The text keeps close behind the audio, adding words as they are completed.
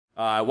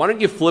Why don't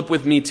you flip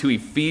with me to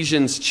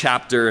Ephesians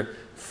chapter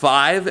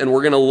 5, and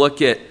we're going to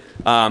look at,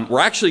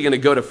 we're actually going to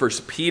go to 1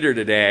 Peter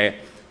today,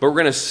 but we're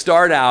going to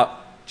start out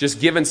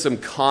just giving some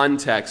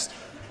context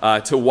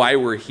to why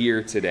we're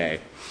here today.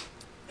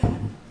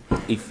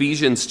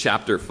 Ephesians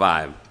chapter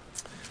 5.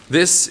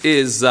 This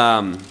is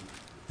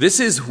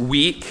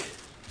week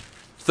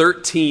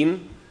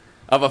 13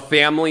 of a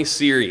family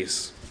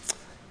series,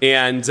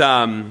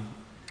 and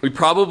we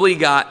probably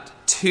got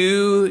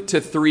 2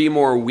 to 3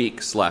 more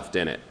weeks left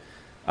in it.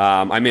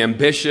 I'm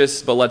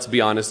ambitious, but let's be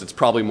honest, it's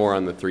probably more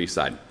on the 3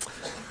 side.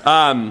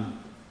 And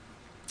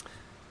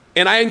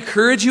I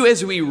encourage you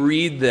as we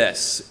read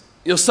this,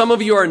 some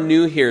of you are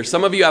new here.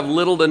 Some of you have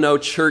little to no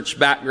church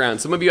background.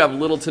 Some of you have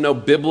little to no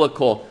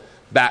biblical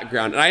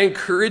background. And I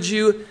encourage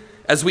you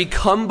as we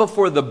come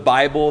before the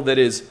Bible that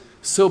is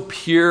so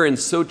pure and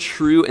so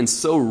true and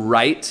so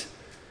right,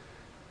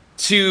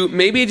 to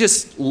maybe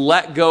just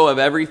let go of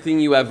everything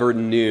you ever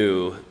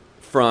knew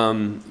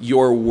from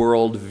your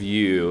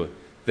worldview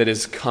that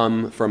has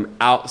come from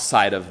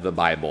outside of the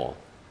Bible.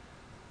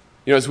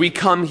 As we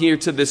come here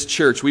to this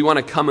church, we want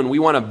to come and we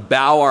want to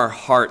bow our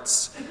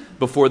hearts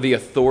before the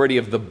authority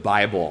of the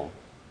Bible.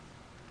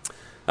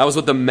 That was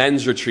what the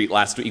men's retreat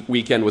last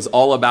weekend was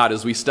all about,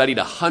 as we studied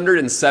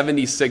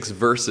 176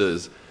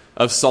 verses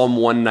of Psalm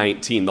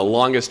 119, the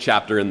longest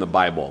chapter in the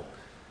Bible.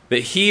 That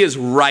he is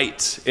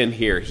right in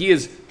here. He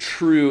is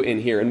true in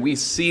here. And we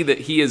see that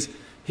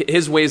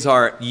his ways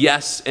are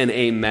yes and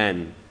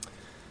amen.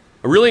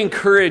 I really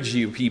encourage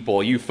you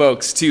people, you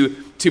folks, to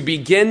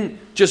begin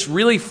just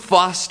really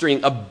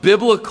fostering a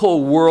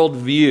biblical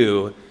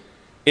worldview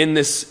in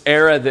this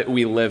era that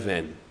we live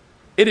in.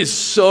 It is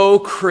so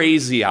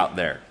crazy out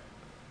there.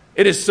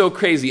 It is so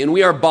crazy. And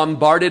we are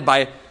bombarded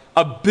by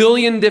a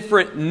billion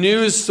different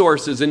news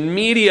sources and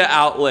media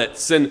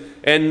outlets and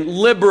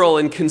liberal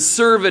and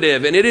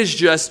conservative. And it is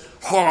just,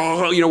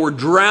 we're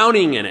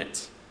drowning in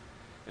it.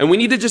 And we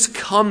need to just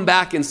come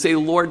back and say,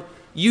 Lord,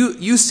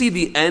 you see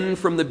the end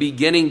from the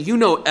beginning. You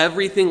know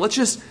everything. Let's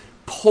just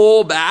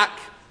pull back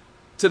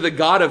to the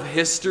God of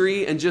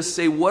history and just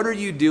say, what are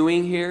you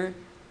doing here?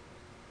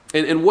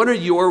 And what are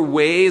your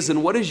ways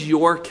and what is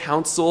your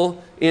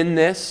counsel in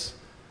this?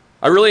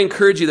 I really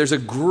encourage you. There's a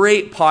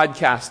great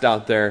podcast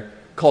out there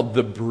called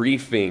The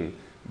Briefing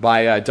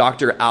by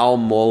Dr. Al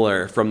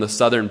Mohler from the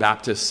Southern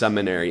Baptist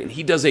Seminary. And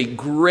he does a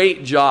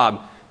great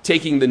job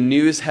taking the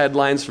news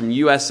headlines from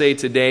USA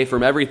Today,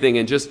 from everything,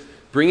 and just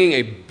bringing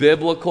a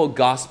biblical,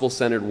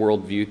 gospel-centered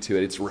worldview to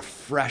it. It's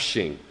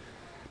refreshing.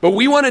 But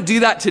we want to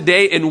do that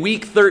today in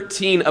week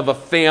 13 of a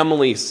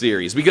family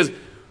series, because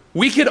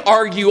we could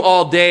argue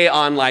all day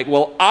on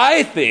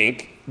I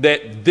think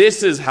that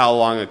this is how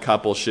long a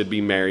couple should be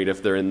married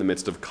if they're in the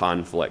midst of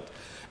conflict.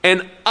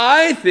 And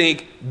I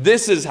think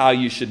this is how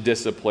you should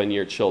discipline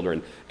your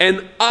children.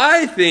 And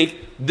I think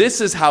this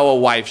is how a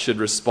wife should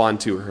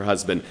respond to her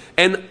husband.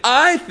 And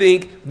I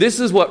think this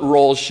is what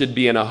roles should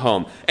be in a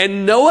home.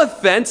 And no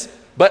offense,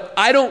 but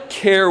I don't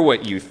care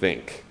what you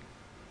think.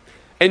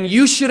 And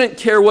you shouldn't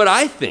care what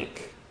I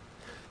think.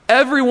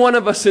 Every one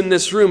of us in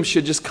this room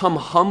should just come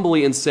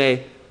humbly and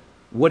say,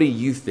 what do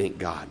you think,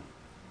 God?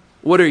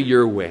 What are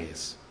your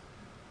ways?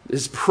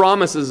 His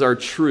promises are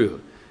true.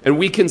 And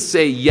we can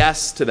say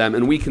yes to them,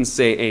 and we can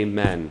say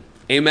amen.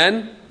 Amen?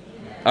 Amen.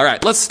 All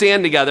right, let's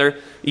stand together.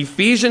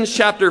 Ephesians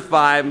chapter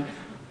 5.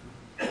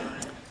 We're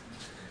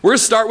going to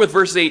start with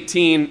verse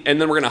 18,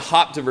 and then we're going to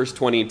hop to verse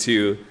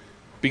 22,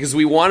 because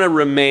we want to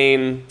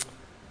remain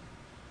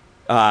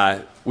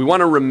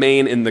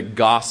in the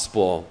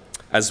gospel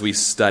as we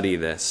study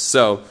this.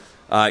 So,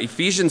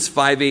 Ephesians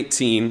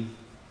 5:18,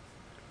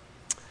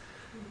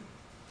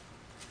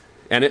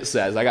 and it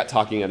says, I got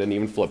talking, I didn't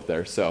even flip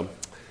there, so...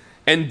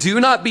 And do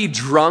not be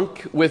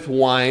drunk with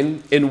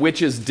wine, in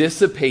which is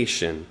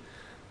dissipation,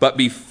 but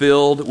be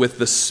filled with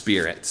the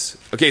Spirit.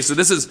 Okay, so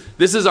this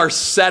is our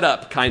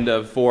setup kind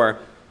of for,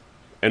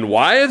 and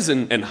wives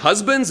and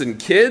husbands and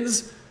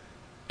kids.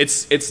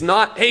 It's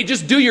not, hey,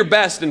 just do your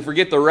best and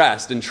forget the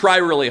rest and try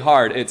really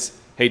hard. It's,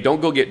 hey, don't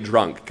go get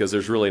drunk because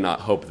there's really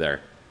not hope there.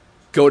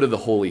 Go to the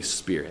Holy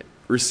Spirit.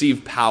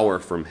 Receive power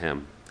from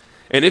Him.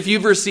 And if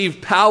you've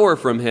received power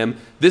from Him,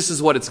 this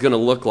is what it's going to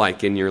look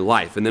like in your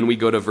life. And then we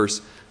go to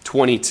verse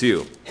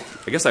 22.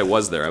 I guess I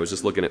was there. I was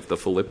just looking at the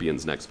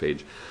Philippians next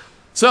page.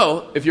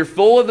 So, if you're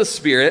full of the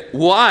Spirit,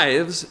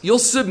 wives, you'll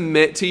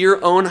submit to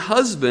your own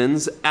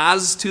husbands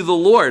as to the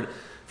Lord.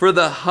 For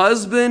the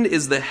husband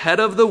is the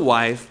head of the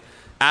wife,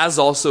 as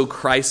also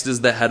Christ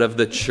is the head of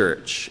the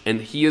church,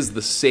 and He is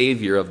the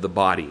Savior of the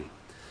body.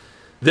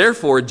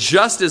 Therefore,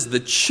 just as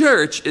the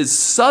church is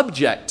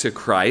subject to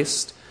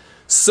Christ,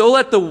 so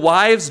let the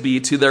wives be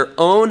to their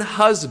own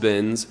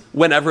husbands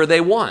whenever they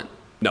want.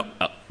 No,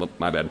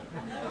 my bad.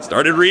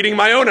 Started reading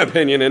my own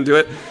opinion into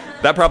it.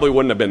 That probably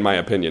wouldn't have been my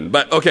opinion.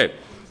 But okay.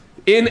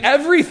 In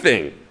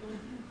everything,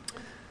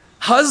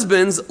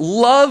 husbands,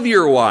 love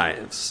your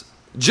wives,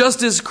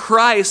 just as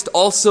Christ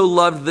also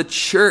loved the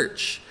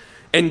church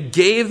and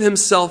gave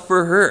Himself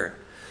for her,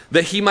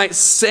 that He might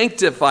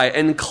sanctify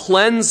and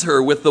cleanse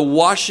her with the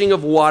washing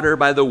of water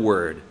by the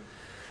word,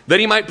 that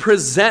he might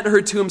present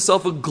her to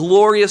himself a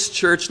glorious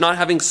church, not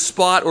having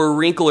spot or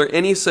wrinkle or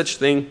any such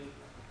thing,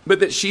 but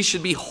that she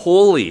should be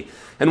holy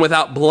and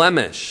without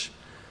blemish.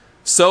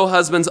 So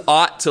husbands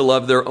ought to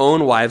love their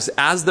own wives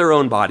as their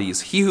own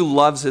bodies. He who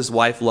loves his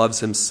wife loves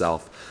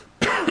himself.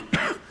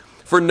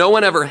 For no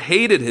one ever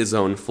hated his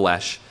own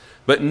flesh,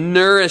 but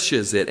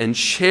nourishes it and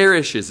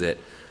cherishes it,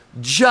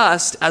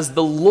 just as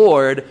the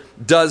Lord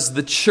does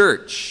the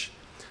church.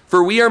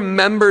 For we are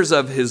members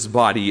of his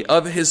body,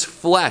 of his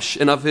flesh,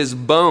 and of his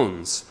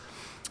bones.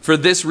 For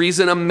this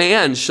reason a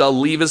man shall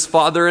leave his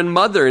father and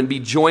mother and be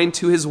joined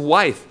to his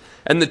wife,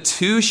 and the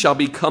two shall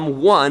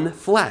become one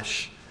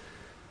flesh.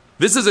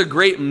 This is a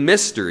great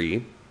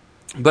mystery,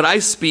 but I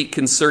speak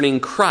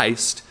concerning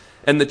Christ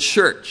and the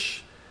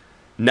church.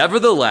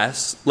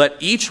 Nevertheless, let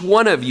each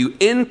one of you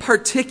in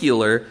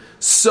particular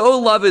so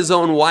love his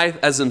own wife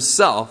as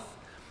himself,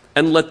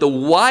 and let the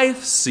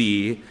wife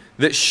see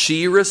that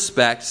she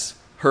respects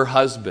her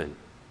husband.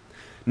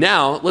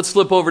 Now, let's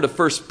flip over to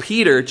 1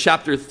 Peter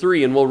chapter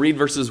 3, and we'll read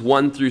verses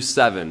 1 through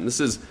 7. This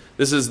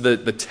is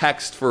the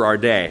text for our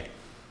day.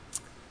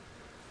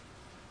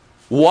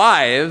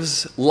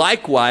 Wives,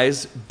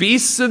 likewise, be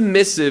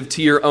submissive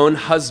to your own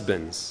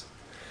husbands,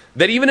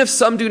 that even if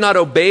some do not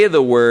obey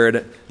the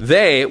word,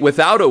 they,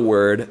 without a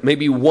word, may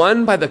be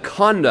won by the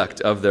conduct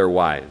of their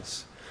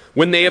wives,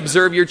 when they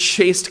observe your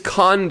chaste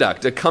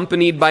conduct,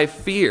 accompanied by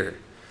fear.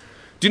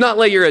 Do not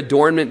let your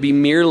adornment be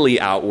merely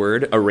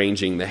outward,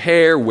 arranging the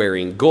hair,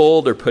 wearing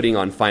gold, or putting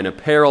on fine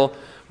apparel.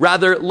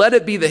 Rather, let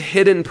it be the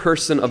hidden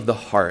person of the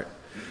heart,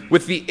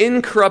 with the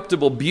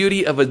incorruptible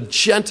beauty of a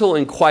gentle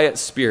and quiet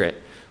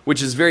spirit,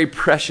 which is very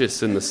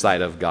precious in the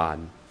sight of God.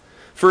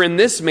 For in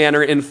this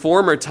manner, in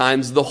former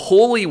times, the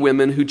holy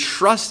women who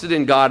trusted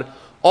in God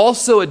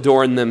also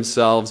adorned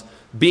themselves,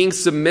 being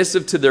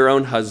submissive to their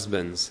own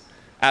husbands,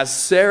 as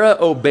Sarah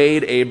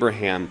obeyed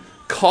Abraham,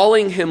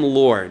 calling him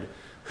Lord,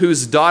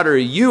 whose daughter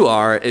you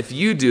are if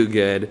you do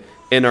good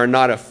and are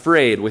not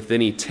afraid with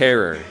any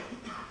terror.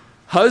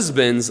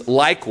 Husbands,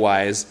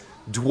 likewise,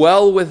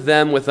 dwell with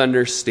them with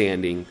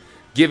understanding,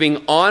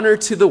 giving honor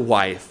to the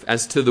wife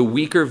as to the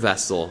weaker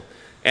vessel,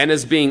 and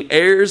as being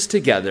heirs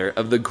together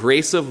of the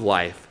grace of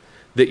life,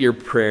 that your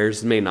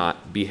prayers may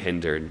not be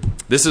hindered.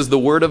 This is the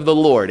word of the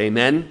Lord.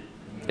 Amen?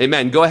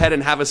 Amen. Go ahead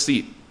and have a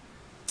seat.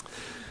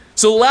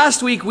 So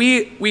last week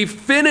we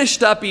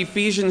finished up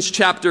Ephesians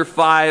chapter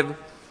 5,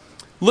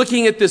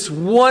 looking at this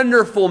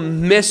wonderful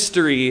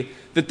mystery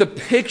that the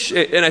picture,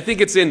 and I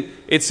think it's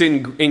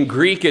in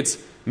Greek, it's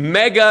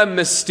mega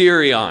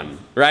mysterion,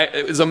 right?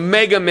 It's a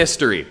mega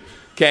mystery,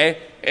 okay?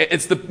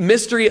 It's the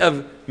mystery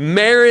of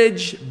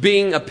marriage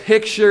being a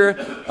picture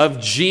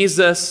of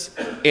Jesus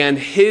and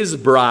his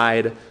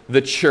bride,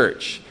 the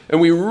church.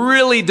 And we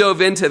really dove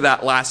into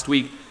that last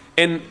week.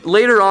 And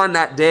later on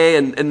that day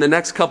and the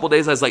next couple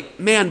days, I was like,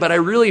 man, but I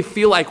really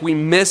feel like we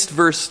missed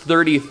verse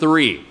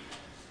 33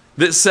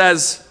 that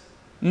says,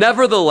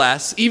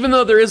 nevertheless, even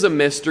though there is a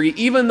mystery,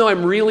 even though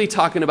I'm really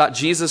talking about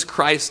Jesus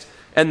Christ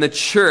and the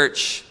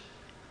church,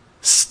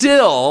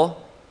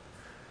 still,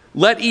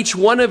 let each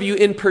one of you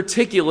in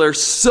particular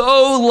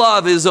so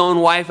love his own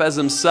wife as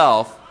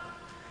himself,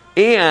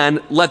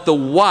 and let the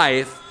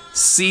wife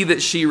see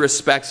that she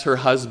respects her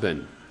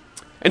husband.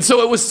 And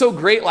so it was so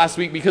great last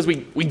week because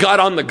we got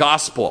on the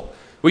gospel.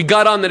 We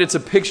got on that it's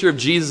a picture of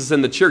Jesus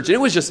and the church. And it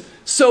was just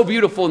so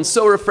beautiful and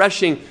so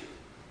refreshing.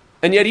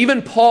 And yet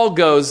even Paul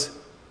goes,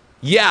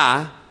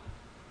 yeah,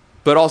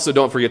 but also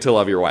don't forget to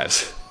love your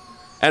wives.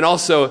 And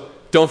also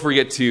don't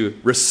forget to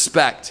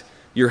respect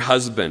your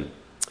husband.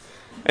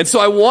 And so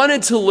I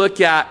wanted to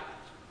look at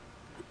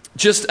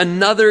just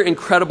another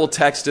incredible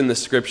text in the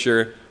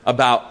scripture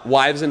about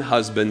wives and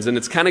husbands. And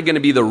it's kind of going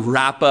to be the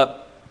wrap up.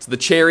 It's the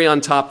cherry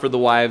on top for the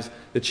wives,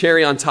 the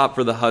cherry on top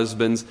for the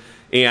husbands.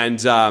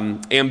 And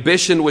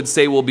ambition would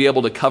say we'll be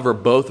able to cover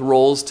both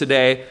roles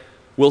today.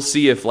 We'll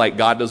see if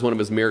God does one of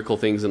his miracle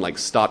things and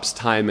stops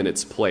time in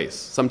its place.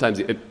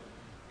 Sometimes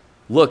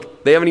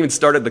look, they haven't even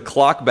started the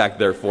clock back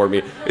there for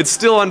me. It's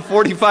still on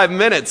 45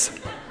 minutes.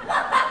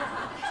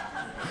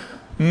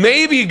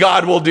 Maybe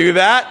God will do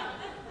that.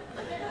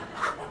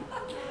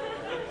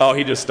 Oh,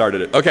 he just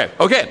started it. Okay.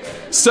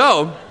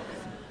 So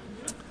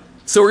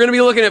we're going to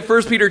be looking at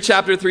 1 Peter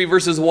chapter 3,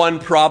 verses 1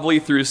 probably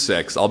through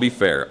 6. I'll be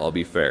fair.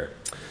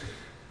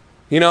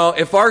 You know,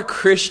 if our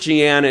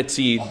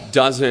Christianity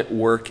doesn't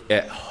work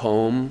at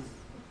home,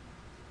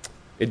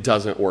 it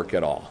doesn't work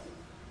at all.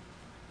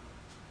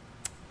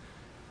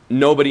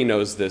 Nobody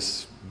knows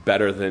this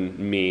better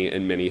than me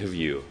and many of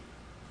you.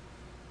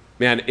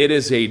 Man, it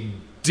is a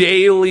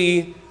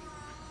daily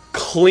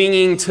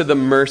clinging to the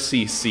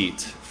mercy seat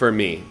for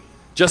me.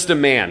 Just a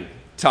man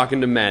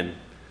talking to men.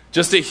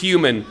 Just a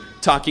human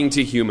talking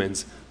to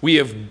humans. We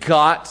have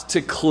got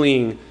to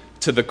cling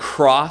to the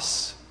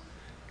cross,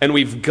 and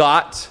we've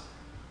got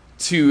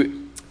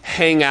to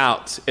hang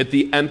out at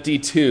the empty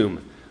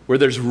tomb where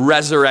there's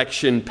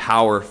resurrection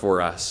power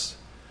for us.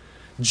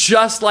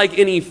 Just like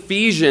in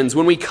Ephesians,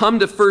 when we come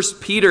to 1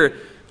 Peter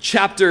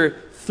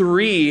chapter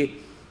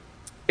 3,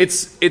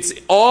 It's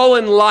all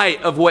in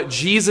light of what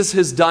Jesus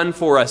has done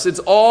for us. It's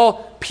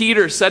all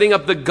Peter setting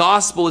up the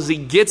gospel as he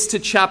gets to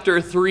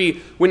chapter 3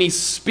 when he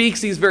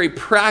speaks these very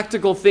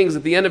practical things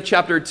at the end of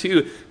chapter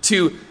 2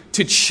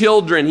 to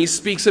children. He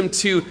speaks them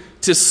to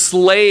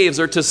slaves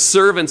or to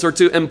servants or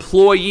to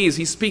employees.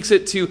 He speaks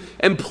it to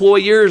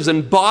employers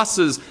and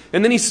bosses.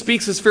 And then he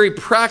speaks this very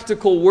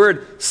practical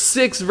word,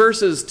 6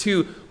 verses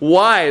to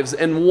wives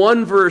and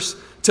 1 verse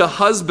to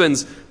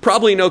husbands.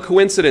 Probably no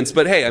coincidence,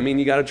 but hey, I mean,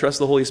 you got to trust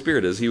the Holy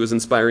Spirit as he was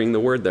inspiring the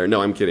word there.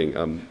 No, I'm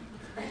kidding.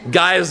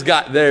 Guys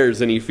got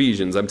theirs in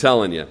Ephesians, I'm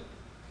telling you.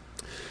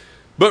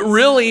 But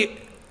really,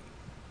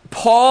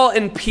 Paul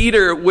and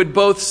Peter would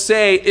both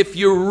say, if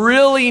you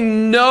really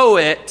know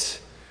it,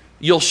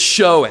 you'll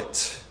show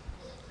it.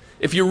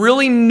 If you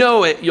really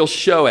know it, you'll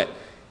show it.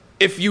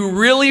 If you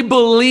really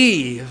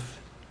believe,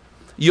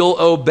 you'll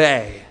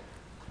obey.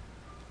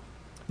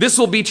 This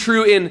will be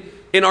true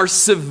in our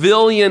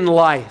civilian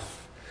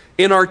life,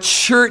 in our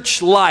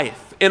church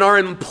life, in our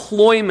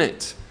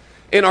employment,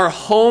 in our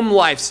home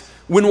lives,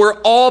 when we're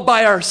all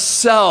by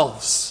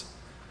ourselves.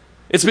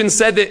 It's been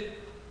said that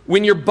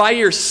when you're by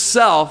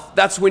yourself,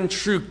 that's when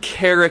true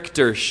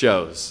character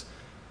shows.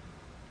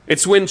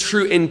 It's when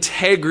true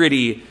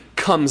integrity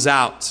comes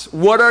out.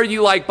 What are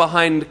you like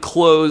behind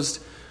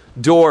closed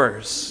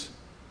doors?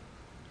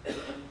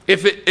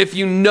 If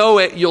you know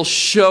it, you'll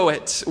show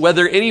it,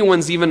 whether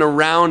anyone's even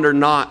around or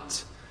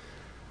not.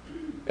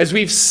 As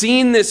we've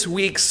seen this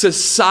week,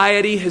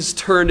 society has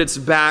turned its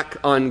back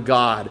on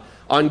God,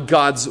 on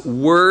God's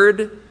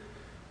word.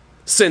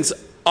 Since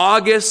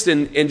August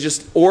and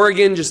just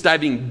Oregon, just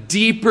diving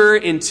deeper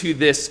into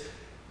this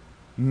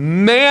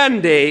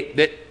mandate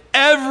that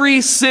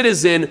every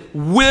citizen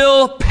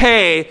will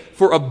pay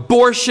for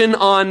abortion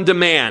on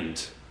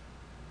demand.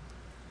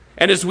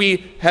 And as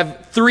we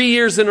have 3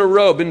 years in a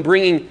row been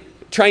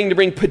trying to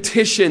bring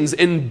petitions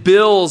and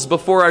bills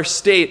before our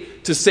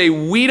state to say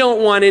we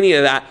don't want any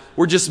of that,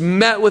 we're just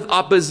met with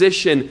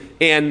opposition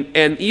and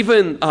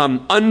even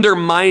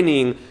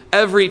undermining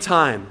every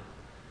time.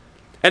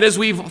 And as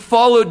we've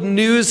followed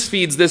news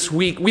feeds this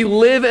week, we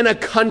live in a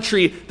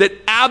country that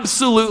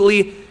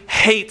absolutely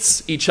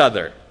hates each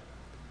other.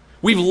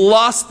 We've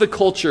lost the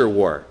culture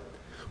war.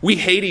 We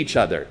hate each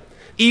other.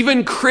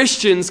 Even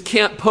Christians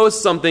can't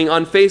post something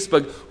on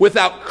Facebook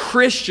without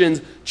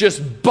Christians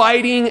just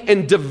biting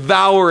and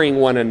devouring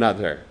one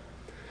another.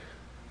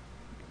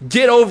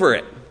 Get over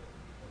it,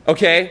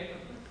 okay?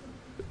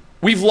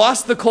 We've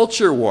lost the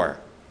culture war.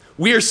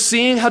 We are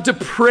seeing how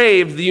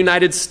depraved the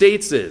United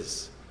States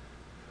is.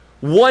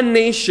 One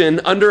nation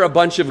under a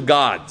bunch of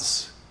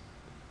gods.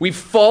 We've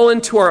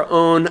fallen to our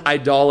own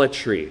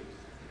idolatry.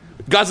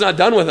 God's not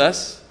done with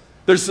us.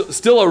 There's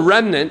still a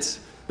remnant.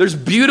 There's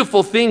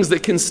beautiful things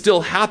that can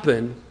still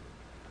happen.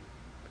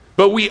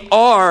 But we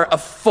are a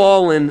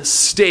fallen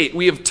state.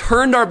 We have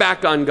turned our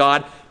back on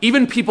God.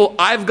 Even people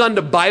I've gone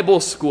to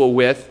Bible school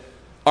with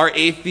are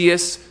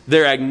atheists,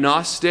 they're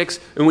agnostics,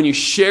 and when you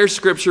share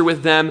scripture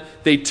with them,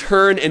 they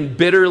turn and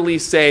bitterly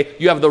say,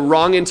 you have the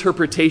wrong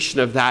interpretation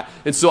of that.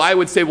 And so I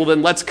would say, well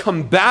then let's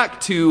come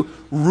back to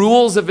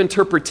rules of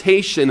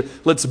interpretation.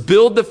 Let's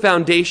build the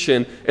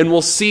foundation, and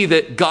we'll see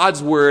that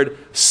God's word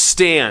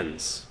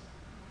stands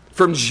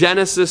from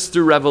Genesis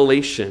through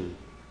Revelation.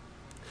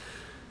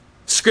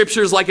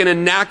 Scripture's like an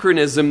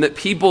anachronism that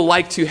people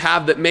like to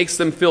have that makes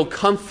them feel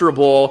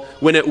comfortable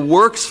when it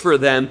works for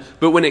them,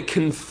 but when it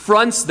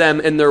confronts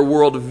them in their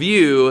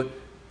worldview,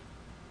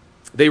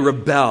 they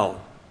rebel.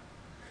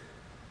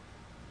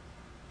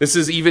 This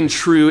is even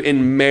true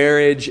in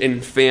marriage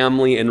and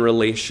family and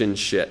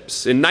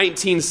relationships. In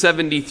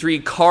 1973,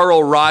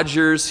 Carl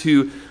Rodgers,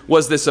 who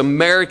was this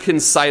American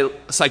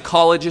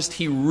psychologist,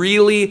 he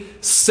really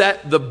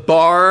set the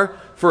bar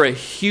for a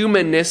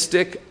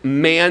humanistic,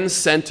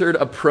 man-centered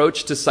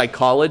approach to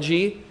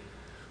psychology,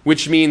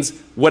 which means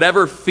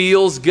whatever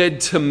feels good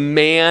to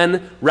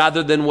man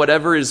rather than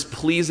whatever is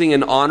pleasing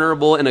and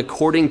honorable and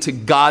according to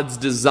God's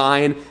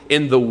design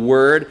in the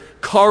Word.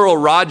 Carl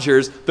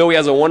Rodgers, though he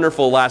has a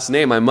wonderful last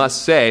name, I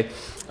must say,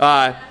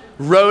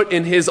 wrote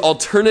in his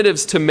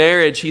Alternatives to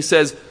Marriage, he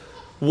says,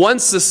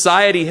 once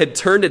society had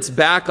turned its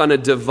back on a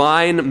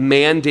divine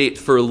mandate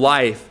for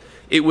life,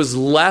 it was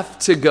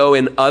left to go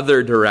in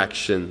other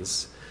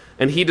directions.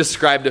 And he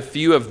described a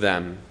few of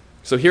them.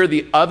 So here are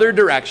the other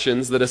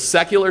directions that a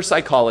secular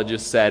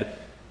psychologist said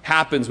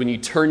happens when you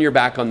turn your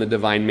back on the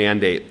divine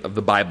mandate of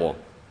the Bible.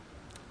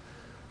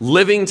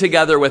 Living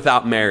together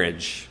without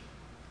marriage.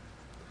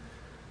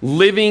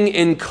 Living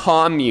in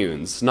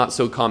communes, not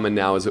so common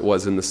now as it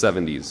was in the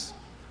 70s.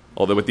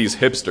 Although with these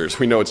hipsters,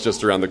 we know it's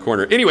just around the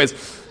corner. Anyways,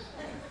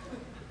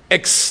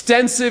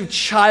 extensive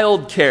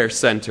child care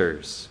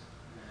centers.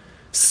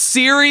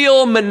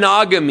 Serial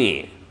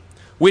monogamy,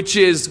 which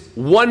is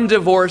one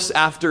divorce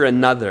after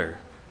another.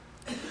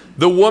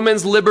 The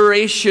woman's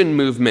liberation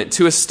movement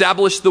to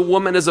establish the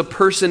woman as a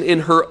person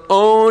in her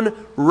own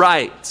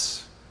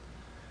right.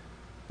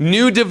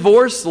 New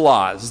divorce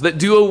laws that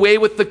do away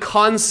with the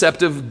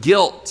concept of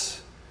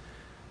guilt.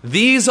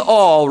 These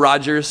all,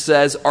 Rodgers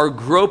says, are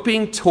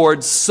groping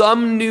towards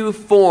some new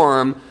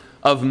form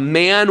of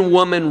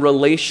man-woman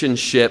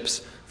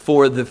relationships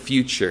for the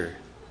future.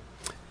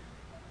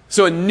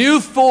 So a new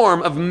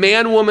form of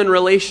man-woman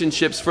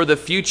relationships for the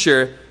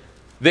future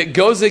that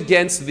goes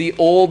against the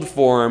old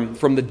form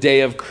from the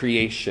day of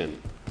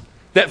creation.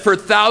 That for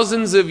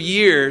thousands of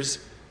years,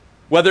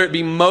 whether it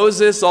be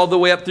Moses all the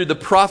way up through the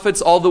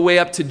prophets, all the way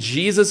up to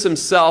Jesus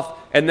himself,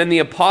 and then the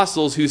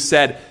apostles who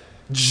said,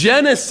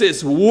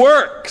 Genesis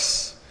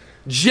works.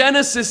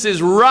 Genesis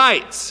is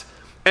right.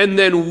 And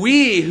then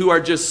we, who are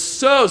just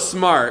so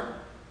smart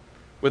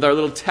with our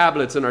little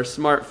tablets and our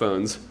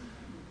smartphones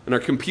and our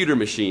computer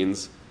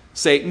machines,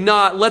 say,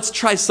 nah, let's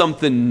try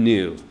something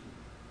new.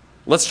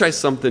 Let's try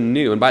something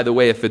new. And by the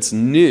way, if it's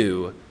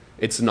new,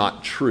 it's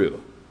not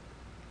true.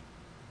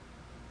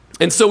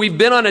 And so we've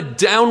been on a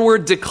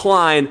downward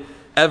decline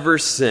ever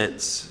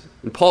since.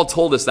 And Paul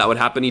told us that would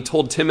happen. He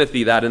told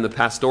Timothy that in the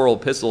pastoral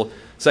epistle,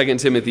 2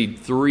 Timothy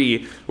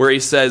 3, where he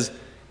says,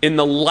 in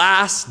the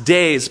last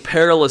days,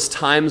 perilous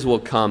times will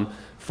come,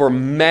 for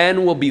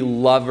men will be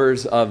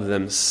lovers of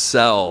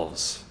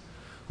themselves,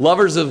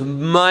 lovers of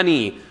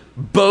money,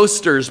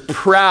 boasters,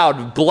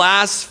 proud,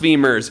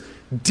 blasphemers,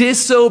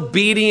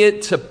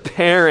 disobedient to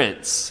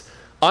parents,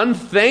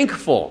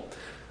 unthankful,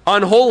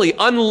 unholy,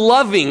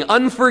 unloving,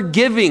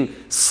 unforgiving,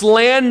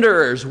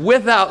 slanderers,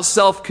 without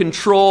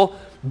self-control,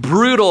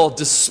 brutal,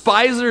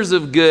 despisers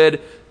of good,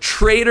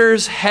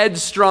 traitors,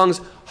 headstrongs,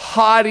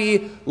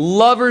 haughty,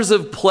 lovers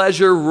of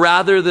pleasure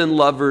rather than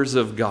lovers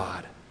of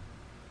God.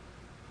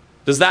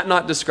 Does that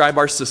not describe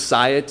our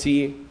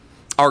society,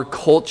 our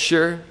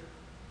culture?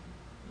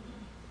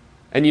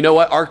 And you know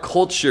what? Our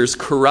culture's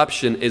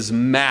corruption is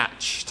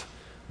matched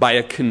by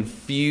a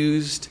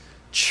confused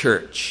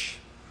church.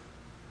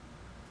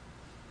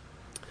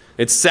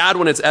 It's sad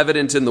when it's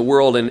evident in the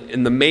world,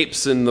 and the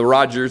Mapes and the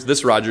Rodgers,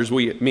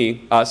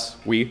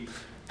 we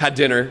had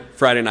dinner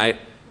Friday night,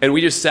 and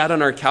we just sat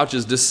on our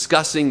couches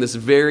discussing this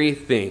very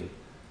thing.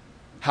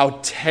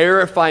 How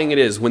terrifying it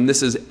is when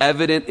this is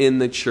evident in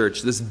the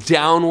church, this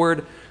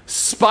downward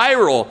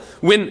spiral.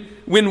 When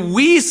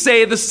we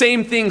say the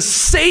same thing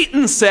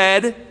Satan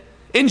said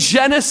in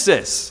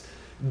Genesis.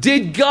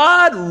 Did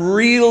God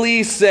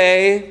really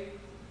say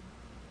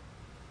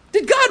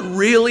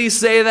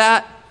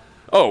that?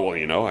 Oh,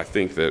 well, I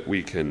think that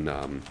we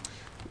can,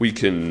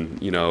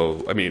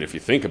 if you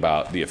think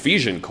about the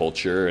Ephesian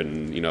culture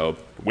and,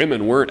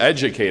 women weren't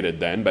educated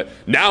then, but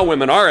now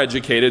women are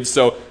educated,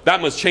 so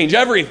that must change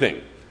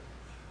everything.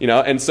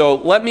 And so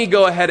let me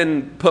go ahead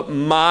and put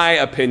my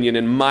opinion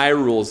and my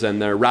rules in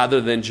there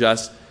rather than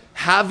just,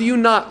 have you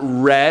not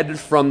read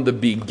from the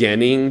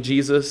beginning,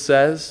 Jesus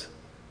says?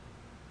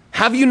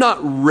 Have you not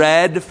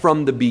read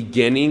from the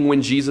beginning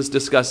when Jesus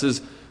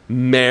discusses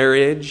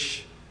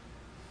marriage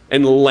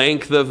and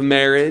length of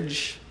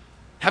marriage?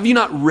 Have you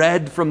not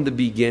read from the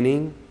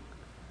beginning?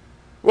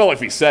 Well,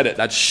 if he said it,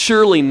 that's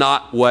surely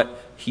not what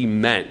he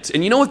meant.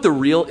 And you know what the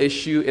real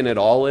issue in it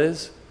all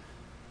is?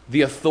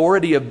 The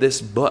authority of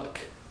this book.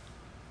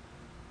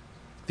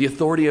 The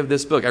authority of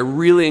this book. I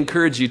really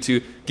encourage you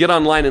to get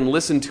online and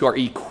listen to our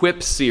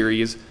Equip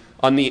series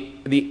on the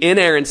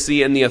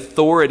inerrancy and the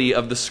authority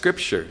of the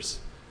Scriptures.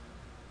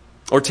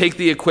 Or take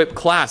the Equip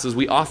class as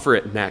we offer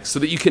it next, so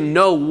that you can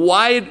know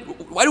why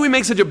do we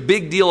make such a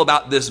big deal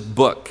about this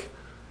book?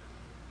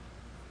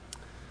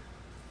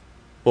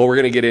 Well, we're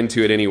going to get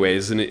into it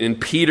anyways. And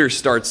Peter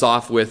starts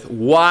off with,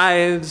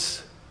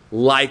 wives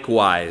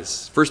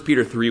likewise. 1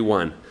 Peter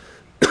 3:1.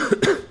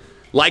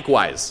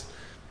 Likewise.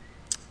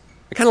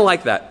 I kind of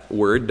like that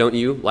word, don't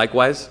you?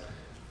 Likewise.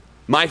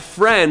 My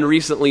friend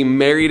recently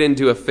married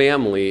into a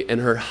family,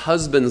 and her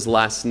husband's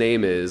last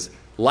name is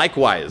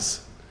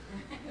Likewise.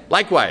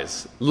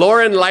 Likewise.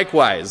 Lauren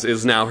Likewise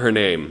is now her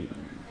name.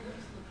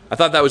 I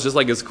thought that was just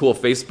like his cool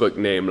Facebook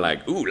name,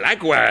 like, ooh,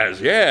 Likewise,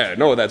 yeah.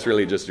 No, that's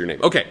really just your name.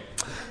 Okay.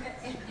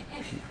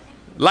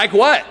 Like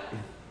what?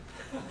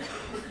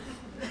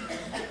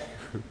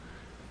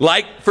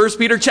 Like 1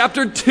 Peter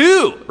chapter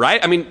 2,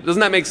 right? I mean, doesn't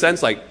that make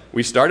sense? Like,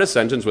 we start a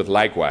sentence with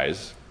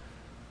likewise.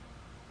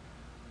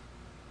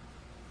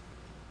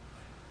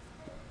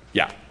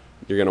 Yeah,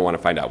 you're going to want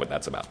to find out what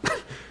that's about.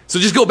 So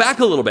just go back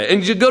a little bit,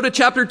 and you go to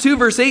chapter 2,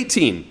 verse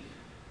 18.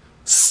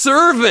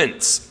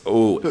 Servants.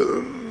 Oh.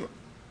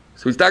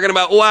 So he's talking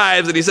about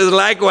wives, and he says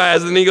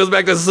likewise, and then he goes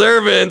back to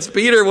servants.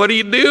 Peter, what are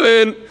you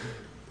doing?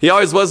 He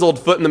always was old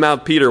foot in the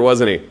mouth Peter,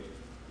 wasn't he?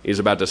 He's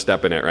about to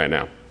step in it right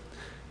now.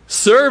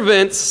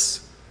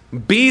 Servants,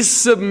 be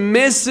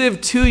submissive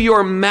to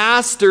your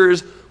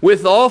masters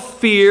with all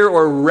fear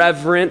or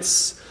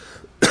reverence,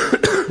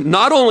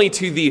 not only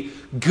to the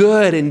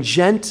good and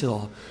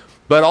gentle,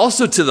 but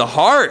also to the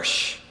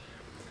harsh.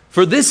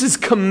 For this is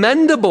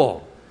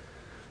commendable.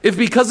 If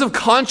because of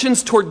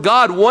conscience toward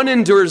God one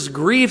endures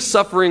grief,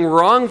 suffering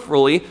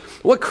wrongfully,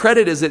 what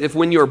credit is it if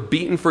when you're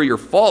beaten for your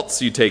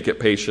faults you take it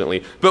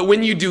patiently? But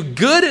when you do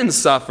good and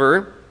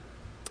suffer,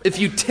 if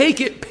you take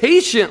it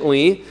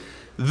patiently,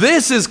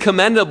 this is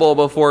commendable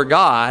before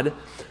God.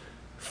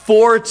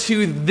 For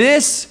to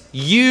this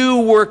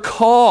you were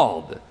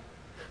called,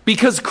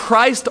 because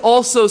Christ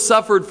also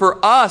suffered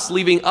for us,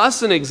 leaving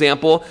us an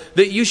example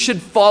that you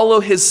should follow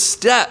his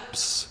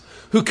steps,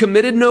 who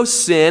committed no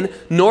sin,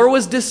 nor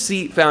was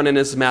deceit found in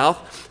his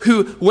mouth,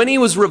 who, when he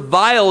was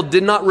reviled,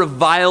 did not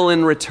revile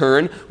in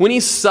return. When he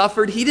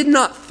suffered, he did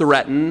not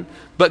threaten,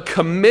 but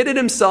committed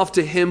himself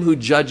to him who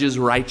judges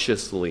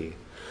righteously,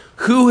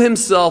 who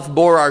himself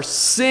bore our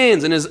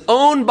sins in his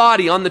own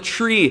body on the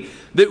tree,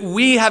 that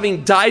we,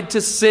 having died to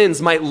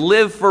sins, might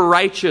live for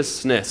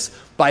righteousness,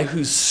 by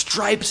whose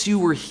stripes you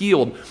were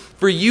healed.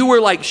 For you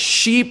were like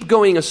sheep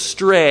going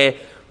astray,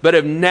 but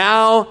have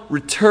now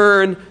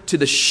returned to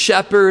the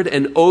shepherd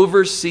and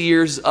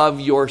overseers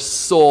of your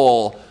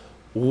soul.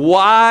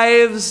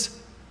 Wives,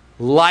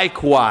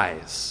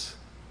 likewise.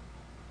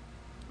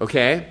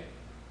 Okay?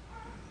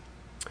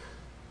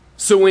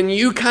 So when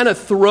you kind of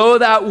throw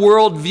that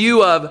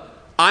worldview of,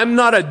 I'm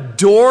not a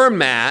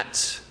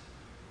doormat,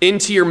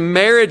 into your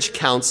marriage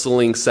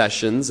counseling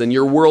sessions and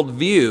your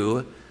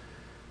worldview,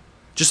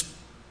 just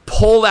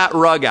pull that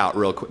rug out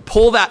real quick.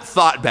 Pull that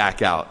thought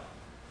back out.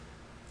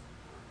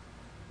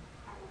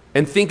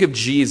 And think of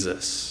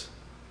Jesus.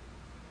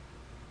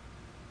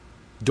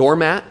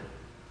 Doormat?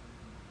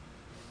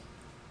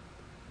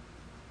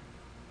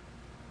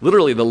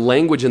 Literally, the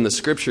language in the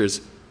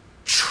scriptures,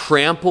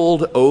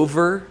 trampled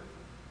over.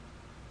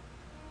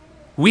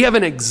 We have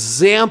an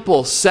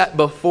example set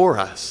before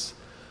us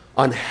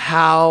on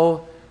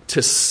how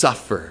to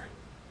suffer.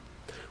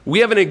 We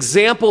have an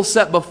example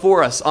set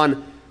before us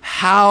on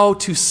how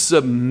to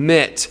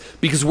submit,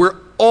 because we're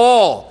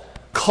all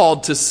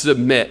called to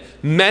submit,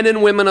 men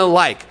and women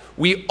alike.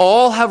 We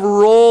all have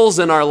roles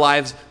in our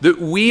lives that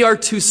we are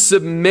to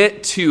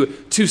submit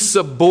to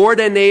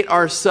subordinate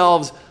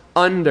ourselves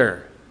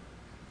under.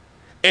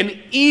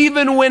 And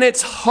even when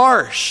it's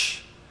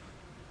harsh,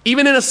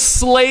 even in a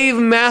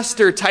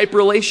slave-master type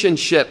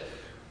relationship,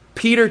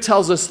 Peter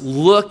tells us,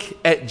 look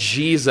at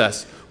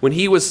Jesus. When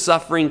he was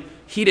suffering,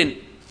 he didn't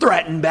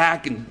threaten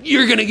back and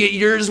you're going to get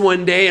yours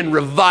one day and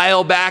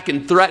revile back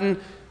and threaten.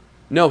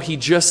 No, he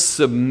just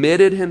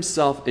submitted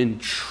himself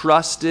and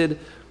trusted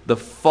the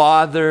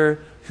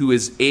Father who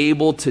is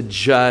able to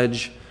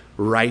judge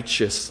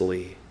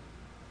righteously.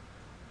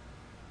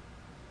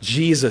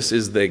 Jesus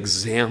is the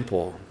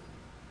example.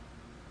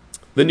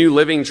 The New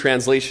Living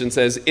Translation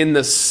says, in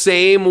the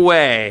same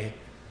way,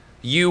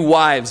 you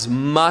wives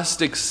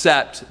must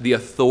accept the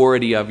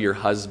authority of your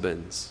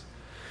husbands.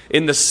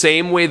 In the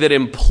same way that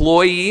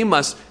employee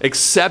must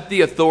accept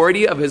the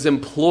authority of his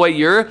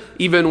employer,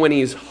 even when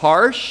he's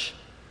harsh,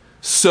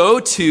 so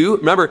too,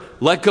 remember,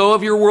 let go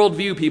of your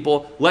worldview,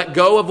 people. Let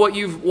go of what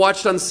you've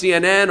watched on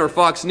CNN or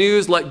Fox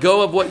News. Let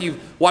go of what you've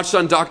watched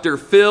on Dr.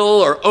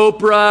 Phil or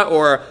Oprah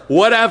or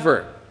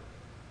whatever.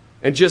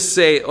 And just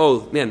say,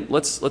 oh man,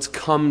 let's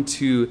come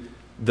to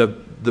the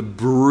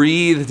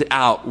breathed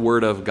out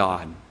word of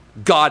God.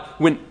 God,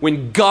 when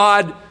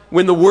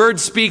the word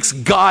speaks,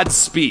 God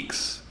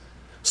speaks.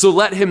 So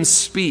let him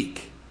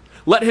speak.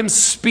 Let him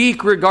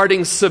speak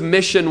regarding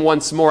submission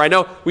once more. I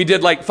know we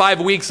did like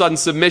 5 weeks on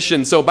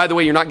submission. So by the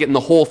way, you're not getting the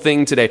whole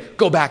thing today.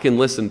 Go back and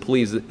listen,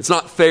 please. It's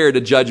not fair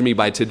to judge me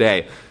by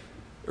today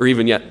or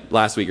even yet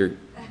last week. Or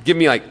give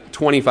me like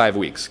 25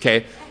 weeks,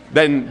 okay?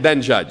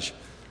 Then judge.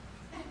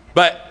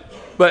 But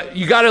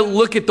you got to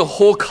look at the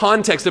whole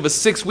context of a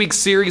 6-week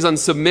series on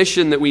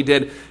submission that we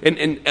did.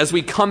 And as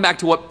we come back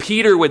to what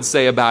Peter would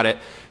say about it,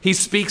 he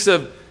speaks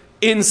of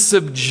in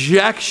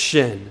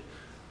subjection,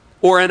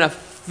 or an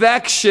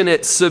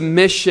affectionate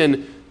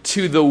submission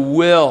to the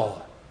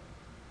will.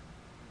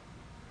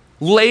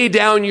 Lay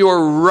down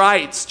your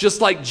rights,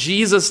 just like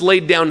Jesus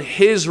laid down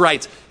his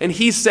rights. And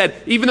he said,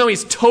 even though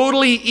he's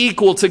totally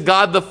equal to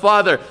God the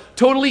Father,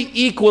 totally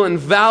equal in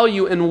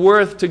value and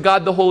worth to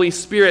God the Holy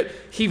Spirit,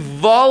 he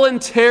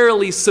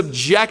voluntarily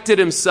subjected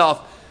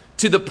himself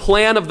to the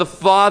plan of the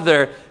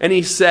Father, and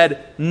he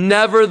said,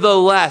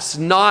 nevertheless,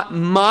 not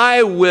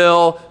my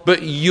will,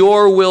 but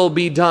your will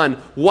be done.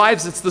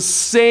 Wives, it's the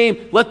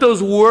same. Let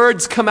those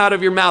words come out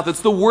of your mouth.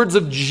 It's the words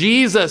of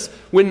Jesus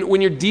when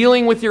you're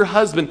dealing with your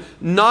husband.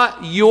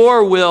 Not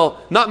your will,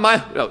 not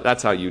my, oh,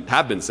 that's how you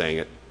have been saying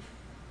it.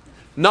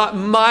 Not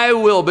my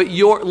will, but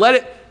your, let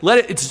it,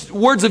 it's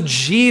words of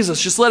Jesus.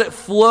 Just let it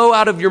flow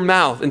out of your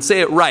mouth and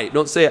say it right.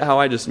 Don't say it how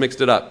I just mixed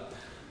it up.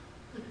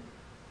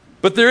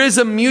 But there is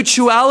a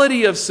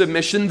mutuality of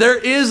submission. There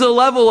is a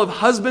level of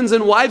husbands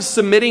and wives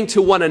submitting to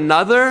one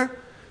another,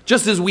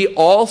 just as we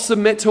all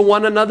submit to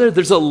one another.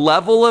 There's a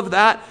level of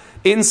that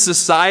in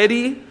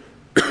society.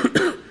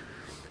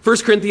 1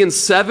 Corinthians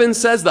 7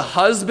 says the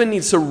husband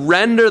needs to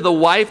render the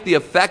wife the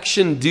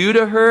affection due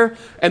to her,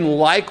 and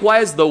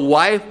likewise the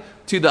wife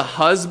to the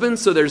husband.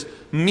 So there's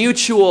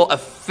mutual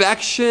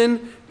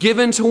affection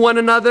given to one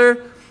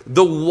another.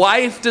 The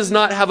wife does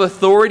not have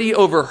authority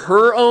over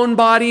her own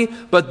body,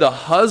 but the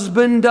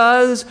husband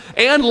does.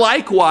 And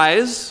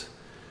likewise,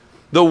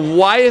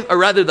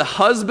 the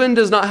husband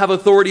does not have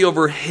authority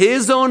over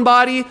his own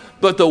body,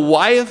 but the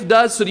wife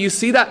does. So do you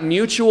see that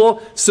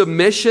mutual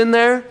submission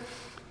there?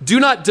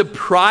 Do not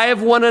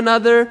deprive one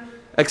another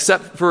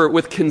except for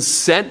with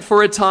consent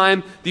for a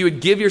time, that you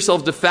would give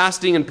yourself to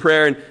fasting and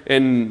prayer,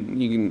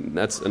 and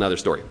that's another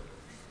story.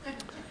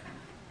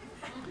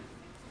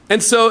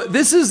 And so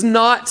this is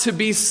not to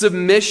be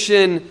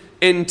submission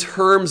in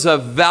terms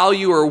of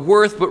value or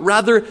worth, but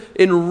rather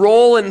in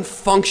role and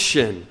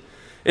function.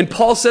 And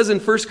Paul says in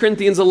 1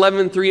 Corinthians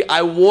 11:3,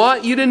 I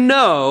want you to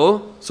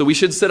know, so we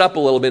should sit up a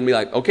little bit and be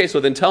like, okay, so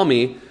then tell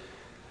me,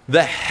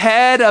 the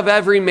head of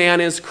every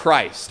man is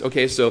Christ.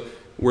 Okay, so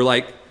we're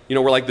like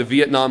the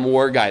Vietnam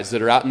War guys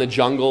that are out in the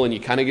jungle, and you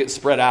kind of get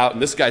spread out,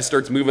 and this guy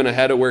starts moving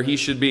ahead of where he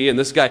should be, and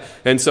this guy,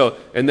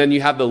 and then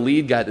you have the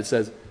lead guy that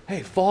says,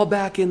 hey, fall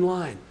back in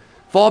line.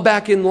 Fall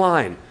back in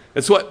line.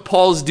 That's what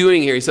Paul's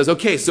doing here. He says,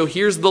 okay, so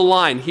here's the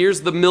line.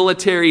 Here's the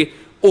military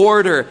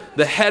order.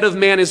 The head of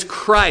man is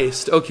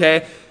Christ,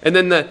 okay? And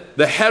then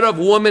the head of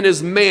woman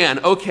is man,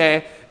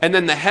 okay? And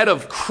then the head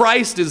of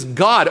Christ is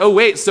God. Oh,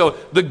 wait, so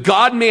the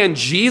God-man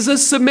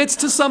Jesus submits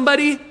to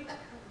somebody?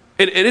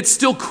 And it's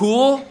still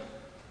cool?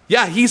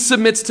 Yeah, he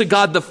submits to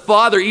God the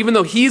Father, even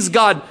though he's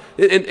God.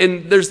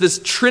 And there's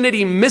this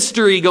Trinity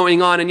mystery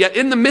going on. And yet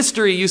in the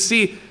mystery, you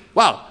see,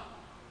 wow,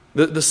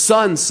 the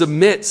Son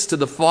submits to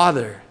the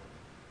Father.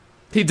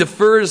 He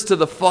defers to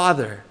the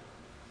Father.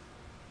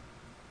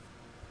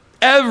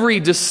 Every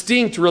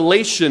distinct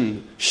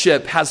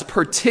relationship has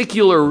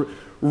particular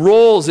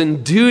roles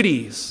and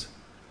duties.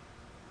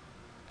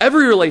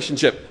 Every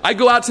relationship. I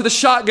go out to the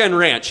shotgun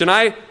ranch and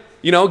I,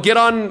 get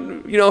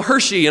on,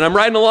 Hershey, and I'm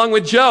riding along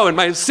with Joe, and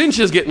my cinch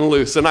is getting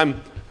loose, and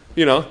I'm,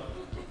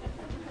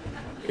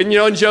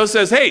 and Joe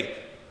says, hey,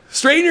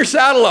 straighten your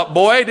saddle up,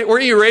 boy.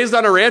 Weren't you raised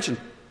on a ranch? And,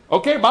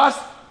 okay, boss.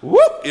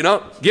 Whoop,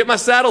 get my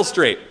saddle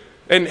straight.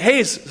 And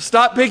hey,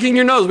 stop picking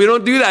your nose. We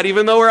don't do that,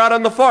 even though we're out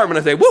on the farm. And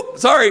I say, whoop,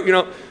 sorry,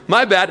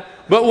 my bad.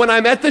 But when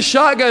I'm at the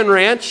shotgun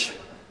ranch,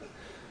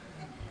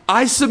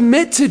 I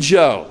submit to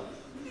Joe.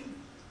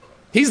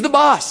 He's the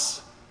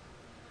boss.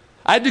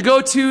 I had to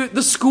go to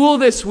the school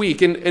this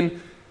week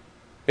and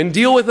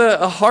deal with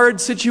a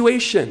hard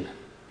situation.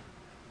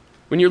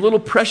 When your little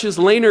precious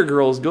Laner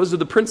girls goes to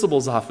the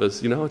principal's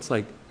office, it's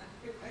like,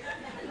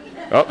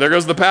 oh, there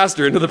goes the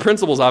pastor into the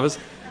principal's office.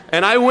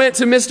 And I went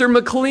to Mr.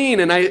 McLean,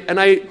 and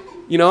I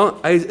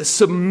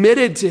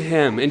submitted to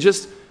him and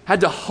just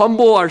had to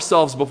humble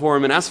ourselves before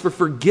him and ask for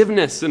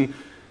forgiveness and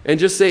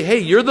just say, hey,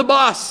 you're the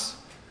boss.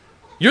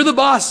 You're the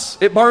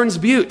boss at Barnes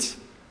Butte.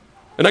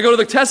 And I go to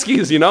the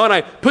Teskies, and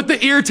I put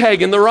the ear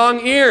tag in the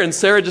wrong ear, and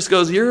Sarah just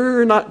goes,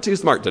 you're not too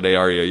smart today,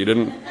 are you? You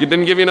didn't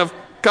give me enough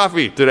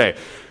coffee today.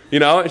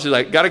 And she's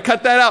like, got to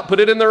cut that out, put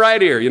it in the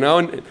right ear,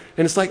 and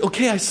it's like,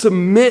 okay, I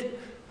submit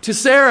to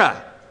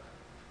Sarah.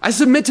 I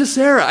submit to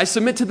Sarah. I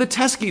submit to the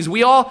Teskies.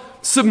 We all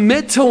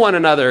submit to one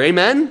another.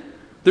 Amen?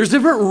 There's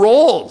different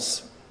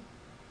roles.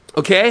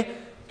 Okay?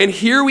 And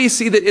here we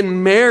see that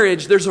in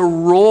marriage, there's a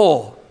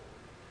role.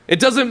 It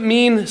doesn't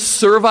mean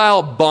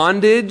servile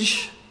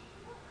bondage.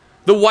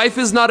 The wife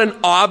is not an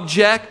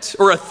object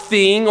or a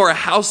thing or a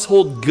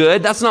household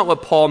good. That's not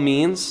what Paul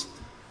means.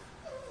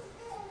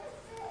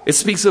 It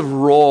speaks of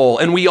role,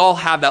 and we all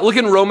have that. Look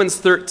in Romans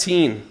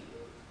 13.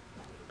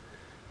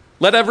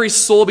 Let every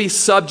soul be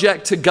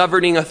subject to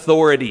governing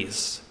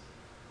authorities.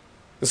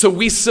 And so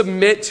we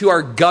submit to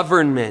our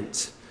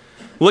government.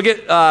 Look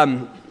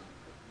at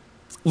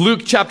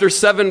Luke chapter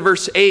 7,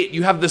 verse 8.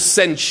 You have the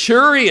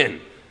centurion,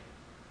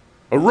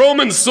 a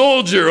Roman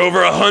soldier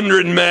over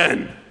 100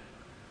 men.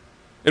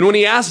 And when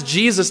he asked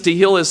Jesus to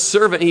heal his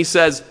servant, he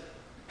says,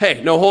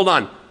 hey, no, hold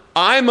on.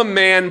 I'm a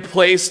man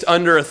placed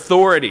under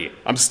authority.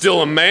 I'm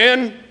still a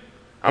man.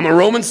 I'm a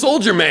Roman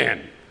soldier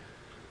man.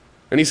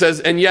 And he says,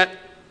 and yet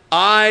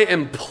I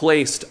am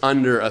placed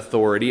under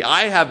authority.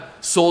 I have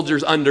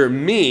soldiers under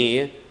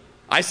me.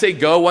 I say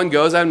go, one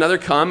goes. I have another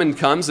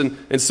comes.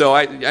 And so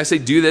I say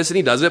do this, and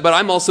he does it. But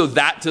I'm also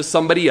that to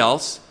somebody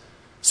else.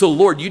 So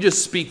Lord, you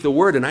just speak the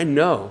word, and I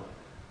know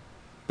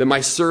that my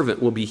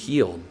servant will be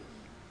healed.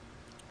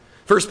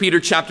 1 Peter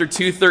chapter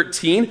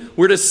 2:13,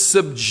 we're to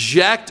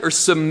subject or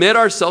submit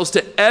ourselves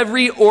to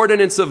every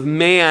ordinance of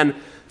man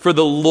for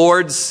the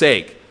Lord's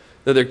sake.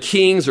 Whether they're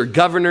kings or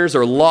governors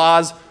or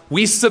laws,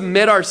 we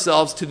submit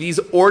ourselves to these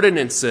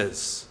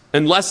ordinances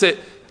unless it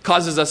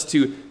causes us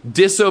to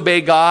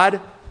disobey God,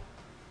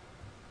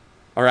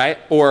 all right,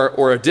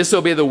 or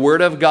disobey the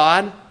word of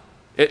God.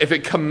 If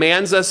it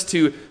commands us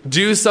to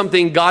do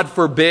something God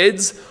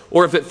forbids,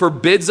 or if it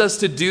forbids us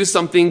to do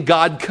something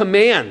God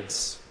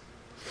commands.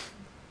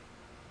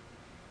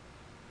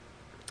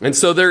 And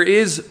so there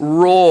is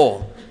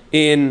role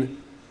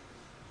in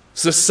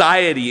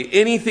society.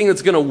 Anything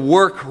that's going to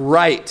work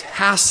right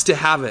has to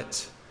have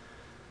it.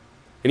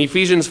 In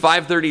Ephesians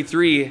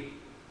 5:33,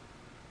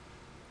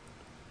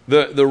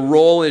 the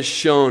role is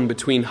shown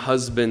between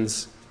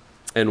husbands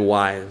and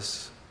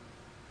wives.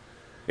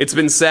 It's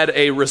been said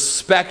a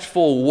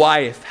respectful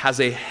wife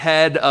has a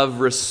head of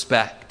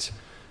respect.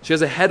 She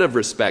has a head of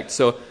respect.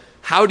 So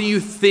how do you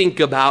think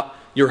about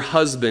your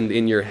husband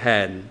in your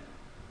head?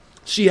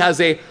 She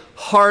has a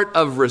heart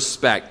of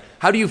respect.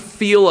 How do you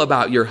feel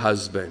about your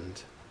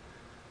husband?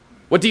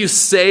 What do you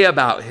say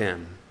about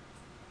him?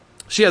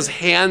 She has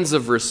hands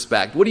of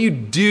respect. What do you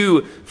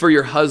do for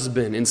your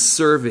husband in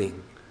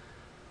serving?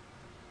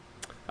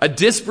 A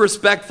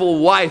disrespectful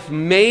wife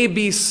may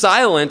be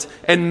silent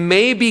and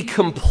may be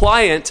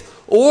compliant,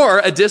 or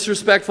a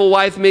disrespectful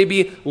wife may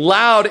be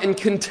loud and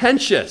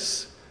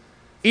contentious.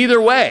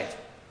 Either way.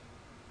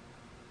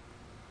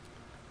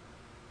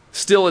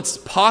 Still, it's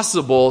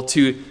possible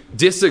to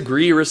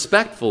disagree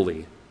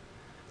respectfully,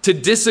 to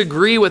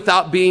disagree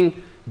without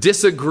being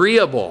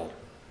disagreeable.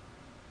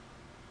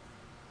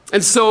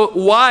 And so,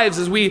 wives,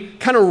 as we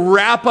kind of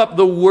wrap up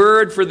the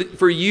word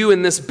for you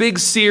in this big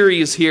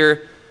series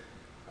here,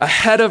 a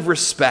head of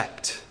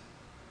respect,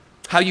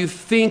 how you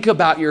think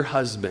about your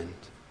husband.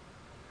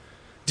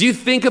 Do you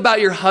think about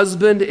your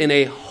husband in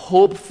a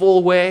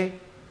hopeful way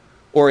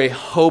or a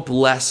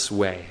hopeless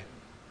way?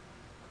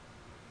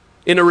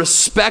 In a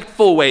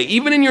respectful way,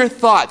 even in your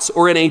thoughts,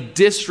 or in a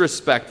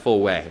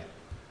disrespectful way?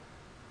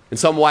 And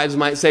some wives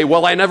might say,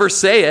 well, I never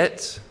say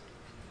it.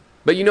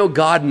 But you know,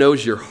 God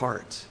knows your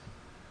heart.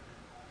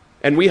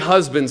 And we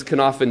husbands can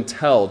often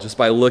tell just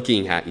by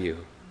looking at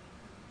you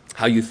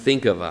how you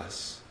think of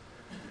us.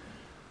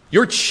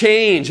 Your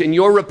change and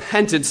your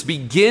repentance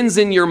begins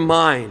in your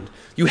mind.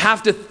 You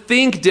have to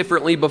think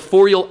differently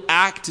before you'll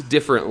act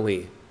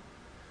differently.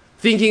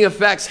 Thinking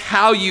affects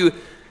how you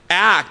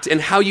act and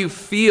how you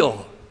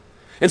feel.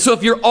 And so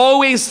if you're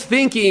always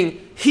thinking,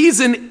 he's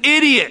an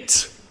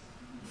idiot,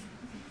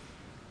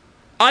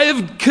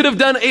 could have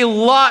done a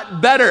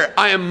lot better,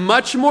 I am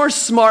much more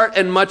smart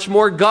and much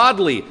more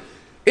godly.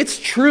 It's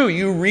true,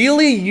 you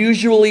really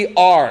usually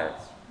are.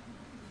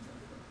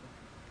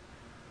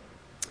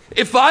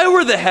 If I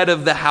were the head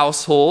of the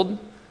household,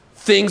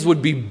 things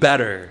would be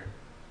better.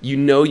 You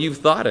know you've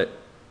thought it.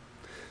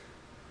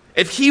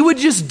 If he would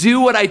just do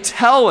what I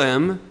tell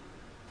him,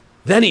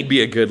 then he'd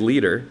be a good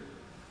leader.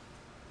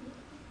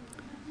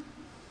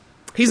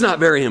 He's not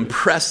very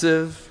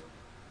impressive.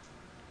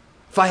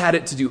 If I had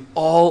it to do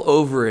all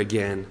over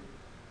again,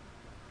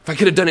 if I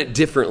could have done it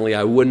differently,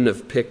 I wouldn't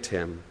have picked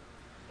him.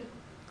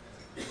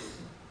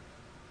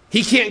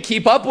 He can't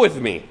keep up with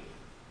me.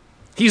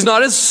 He's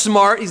not as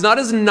smart, he's not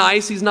as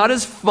nice, he's not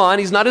as fun,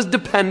 he's not as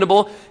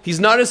dependable, he's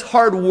not as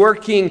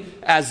hardworking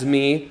as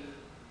me.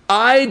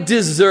 I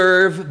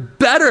deserve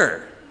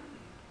better.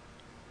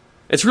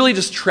 It's really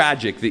just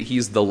tragic that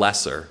he's the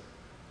lesser.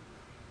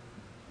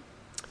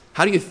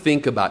 How do you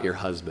think about your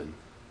husband?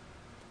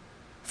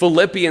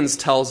 Philippians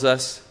tells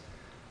us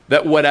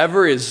that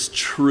whatever is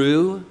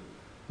true,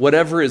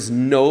 whatever is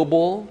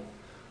noble,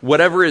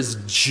 whatever is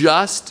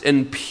just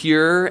and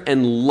pure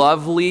and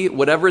lovely,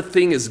 whatever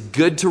thing is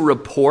good to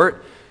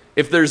report,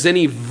 if there's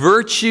any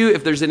virtue,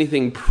 if there's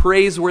anything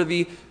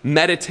praiseworthy,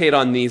 meditate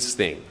on these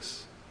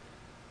things.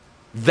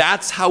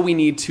 That's how we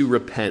need to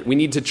repent. We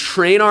need to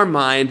train our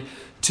mind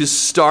to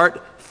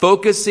start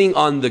focusing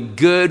on the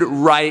good,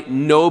 right,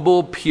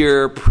 noble,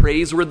 pure,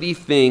 praiseworthy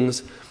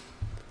things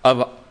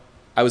of,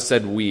 I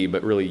said we,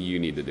 but really you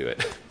need to do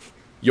it.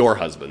 Your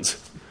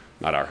husbands,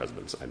 not our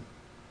husbands. I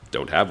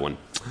don't have one.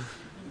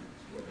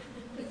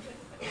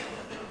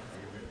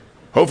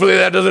 Hopefully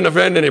that doesn't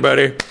offend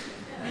anybody.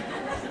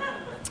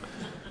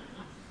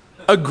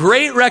 A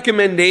great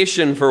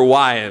recommendation for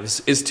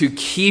wives is to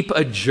keep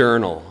a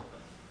journal.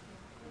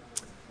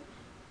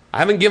 I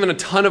haven't given a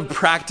ton of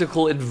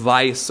practical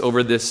advice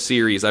over this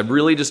series. I've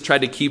really just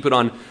tried to keep it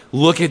on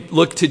look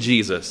to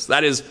Jesus.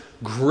 That is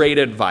great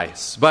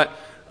advice. But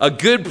a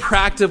good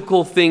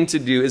practical thing to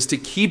do is to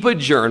keep a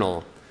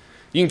journal.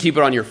 You can keep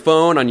it on your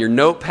phone, on your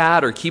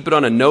notepad, or keep it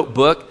on a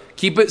notebook.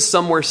 Keep it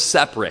somewhere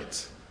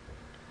separate.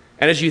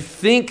 And as you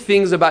think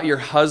things about your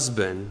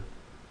husband,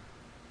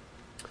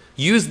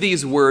 use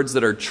these words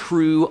that are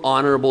true,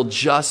 honorable,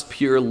 just,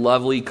 pure,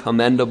 lovely,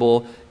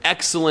 commendable,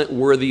 excellent,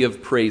 worthy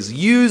of praise.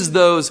 Use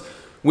those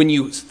when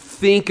you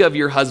think of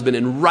your husband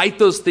and write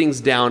those things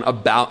down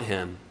about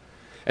him.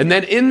 And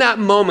then in that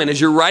moment,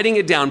 as you're writing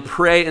it down,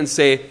 pray and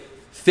say,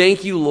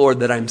 thank you, Lord,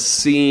 that I'm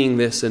seeing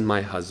this in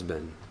my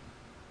husband.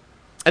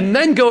 And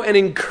then go and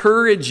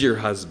encourage your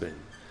husband.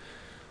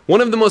 One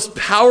of the most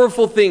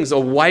powerful things a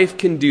wife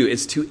can do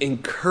is to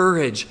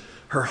encourage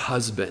her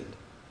husband.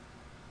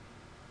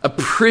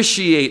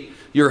 Appreciate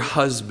your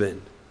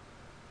husband.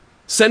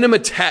 Send him a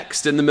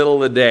text in the middle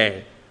of the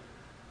day.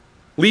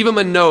 Leave him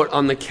a note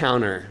on the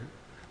counter.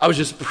 I was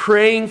just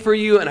praying for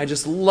you and I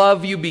just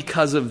love you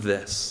because of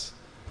this.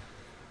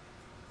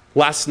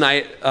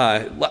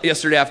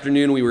 Yesterday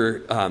afternoon, we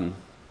were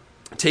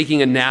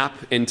taking a nap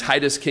and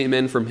Titus came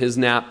in from his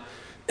nap,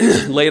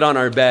 laid on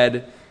our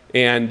bed,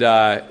 and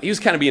he was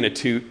kind of being a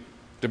toot,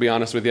 to be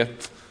honest with you. A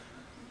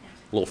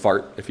little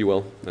fart, if you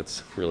will.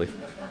 That's really,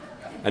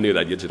 I knew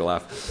that'd get you to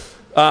laugh.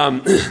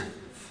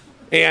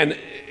 And,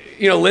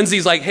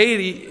 Lindsay's like, hey,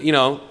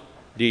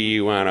 do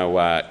you want to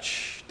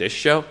watch this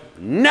show?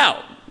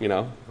 No.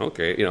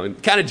 Okay,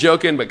 kind of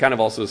joking, but kind of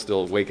also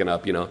still waking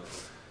up,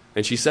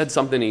 And she said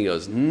something, and he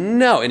goes,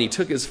 no. And he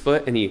took his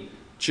foot, and he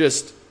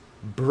just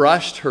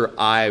brushed her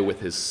eye with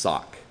his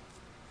sock.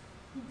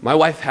 My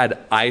wife had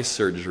eye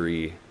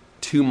surgery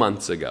 2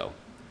 months ago.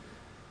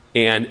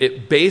 And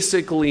it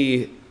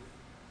basically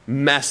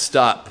messed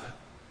up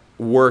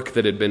work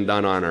that had been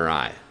done on her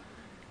eye.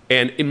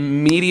 And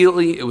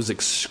immediately it was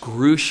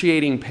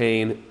excruciating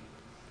pain.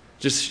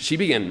 She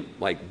began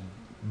like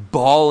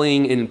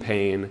bawling in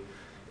pain.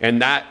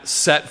 And that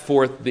set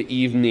forth the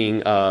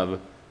evening of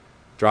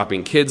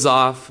dropping kids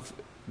off,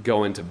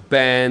 going to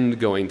Ben,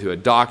 going to a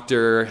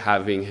doctor,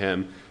 having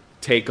him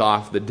take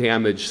off the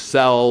damaged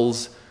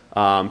cells.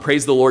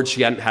 Praise the Lord,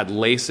 she hadn't had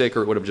LASIK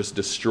or it would have just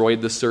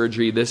destroyed the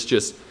surgery. You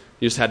just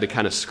had to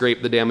kind of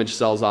scrape the damaged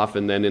cells off,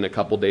 and then in a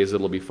couple days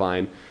it'll be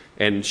fine.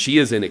 And she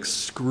is in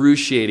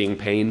excruciating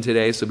pain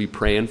today, so be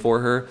praying for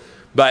her.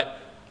 But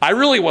I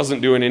really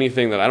wasn't doing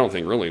anything that I don't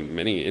think really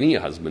any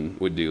husband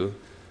would do.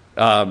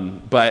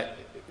 But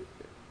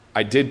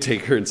I did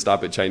take her and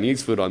stop at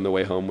Chinese food on the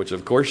way home, which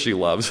of course she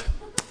loves.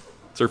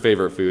 It's her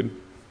favorite food.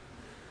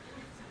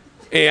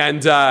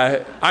 And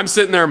I'm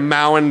sitting there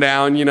mowing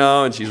down,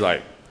 and she's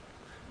like,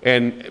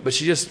 but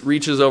she just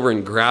reaches over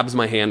and grabs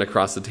my hand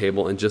across the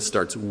table and just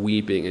starts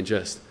weeping and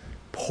just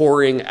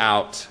pouring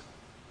out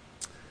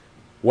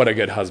what a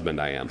good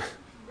husband I am.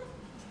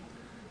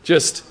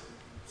 Just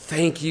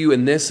thank you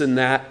and this and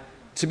that.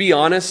 To be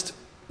honest,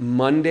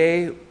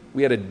 Monday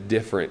we had a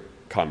different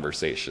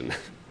conversation.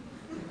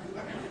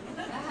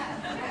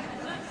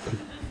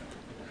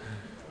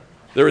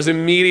 There was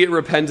immediate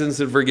repentance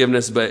and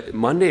forgiveness, but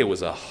Monday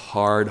was a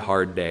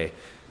hard day.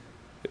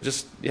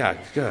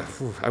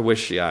 I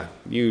wish,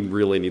 you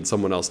really need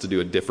someone else to do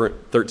a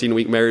different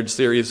 13-week marriage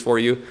series for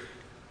you.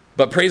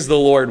 But praise the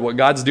Lord, what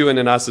God's doing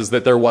in us is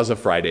that there was a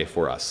Friday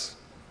for us.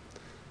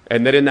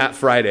 And that in that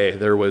Friday,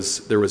 there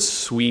was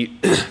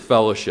sweet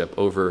fellowship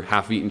over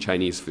half-eaten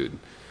Chinese food.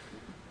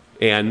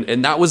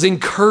 And that was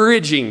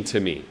encouraging to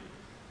me.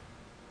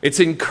 It's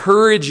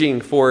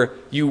encouraging for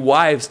you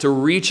wives to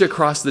reach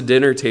across the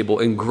dinner table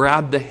and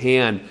grab the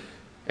hand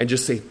and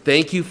just say,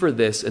 thank you for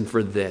this,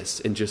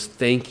 and just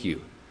thank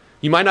you.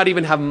 You might not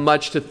even have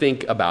much to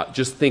think about.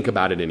 Just think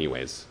about it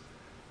anyways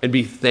and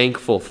be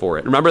thankful for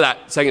it. Remember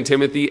that 2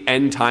 Timothy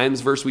end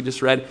times verse we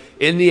just read?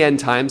 In the end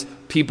times,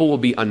 people will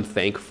be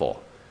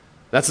unthankful.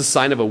 That's a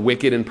sign of a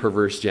wicked and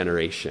perverse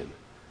generation.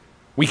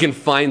 We can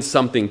find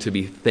something to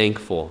be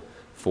thankful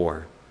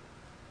for.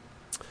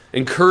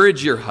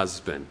 Encourage your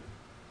husband.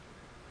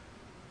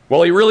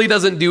 Well, he really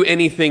doesn't do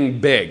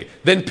anything big.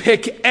 Then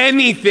pick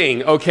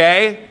anything,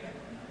 okay?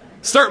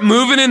 Start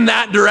moving in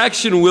that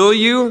direction, will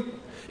you?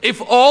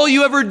 If all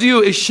you ever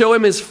do is show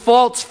him his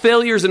faults,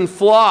 failures, and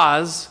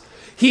flaws,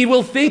 he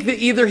will think that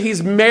either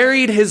he's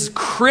married his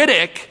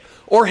critic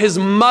or his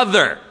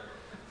mother.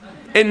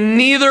 And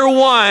neither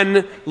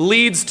one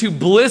leads to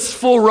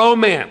blissful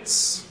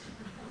romance.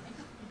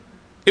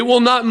 It will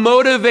not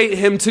motivate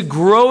him to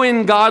grow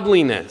in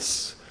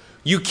godliness.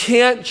 You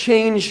can't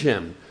change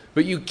him,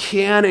 but you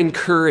can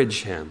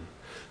encourage him.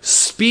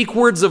 Speak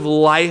words of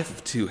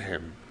life to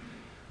him.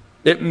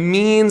 It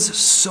means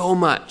so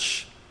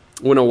much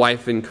when a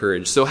wife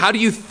encourages. So how do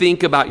you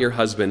think about your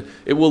husband?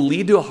 It will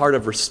lead to a heart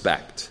of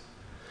respect.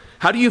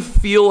 How do you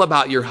feel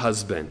about your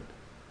husband?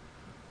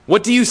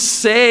 What do you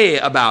say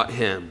about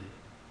him?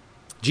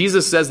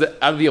 Jesus says that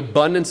out of the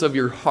abundance of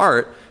your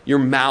heart, your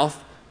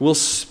mouth will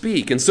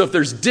speak. And so if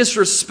there's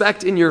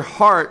disrespect in your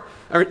heart,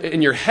 or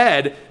in your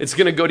head, it's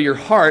going to go to your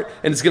heart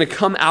and it's going to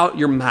come out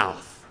your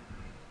mouth.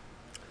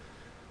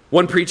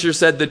 One preacher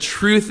said, the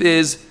truth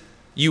is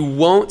you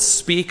won't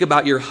speak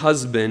about your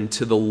husband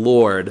to the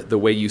Lord the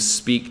way you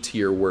speak to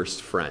your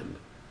worst friend.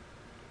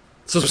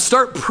 So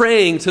start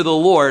praying to the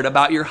Lord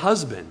about your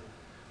husband.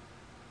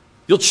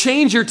 You'll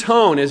change your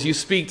tone as you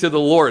speak to the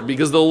Lord,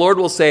 because the Lord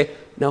will say,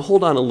 now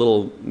hold on a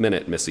little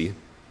minute, Missy.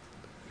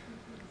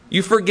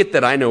 You forget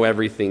that I know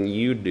everything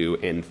you do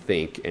and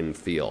think and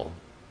feel.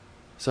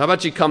 So how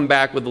about you come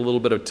back with a little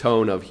bit of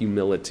tone of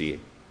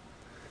humility?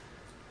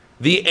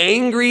 The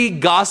angry,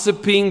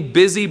 gossiping,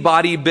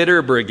 busybody,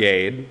 bitter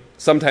brigade,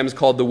 sometimes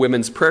called the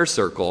women's prayer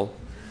circle,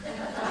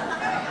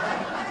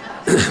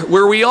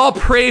 where we all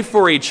pray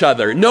for each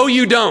other. No,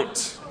 you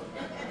don't.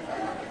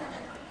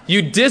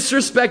 You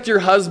disrespect your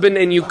husband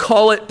and you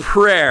call it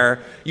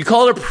prayer. You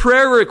call it a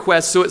prayer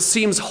request so it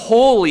seems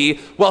holy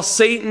while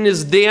Satan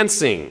is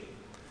dancing.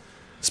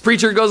 This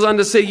preacher goes on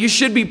to say, you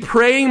should be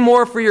praying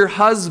more for your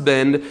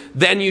husband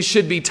than you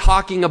should be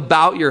talking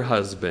about your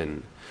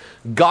husband.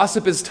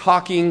 Gossip is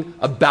talking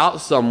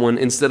about someone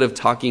instead of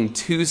talking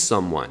to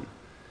someone.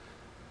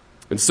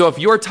 And so if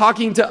you're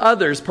talking to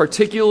others,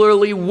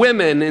 particularly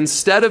women,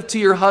 instead of to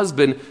your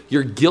husband,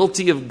 you're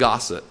guilty of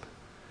gossip.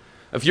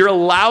 If you're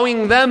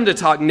allowing them to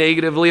talk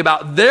negatively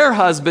about their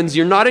husbands,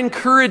 you're not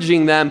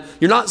encouraging them,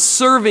 you're not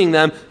serving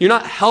them, you're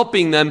not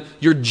helping them,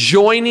 you're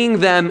joining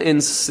them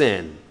in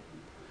sin.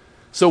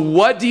 So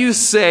what do you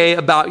say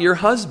about your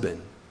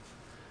husband?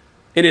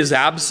 In his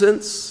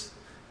absence,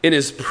 in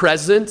his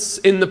presence,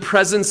 in the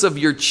presence of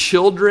your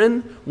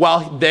children,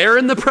 while they're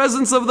in the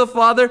presence of the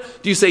Father?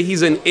 Do you say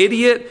he's an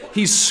idiot?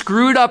 He's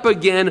screwed up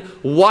again.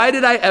 Why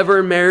did I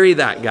ever marry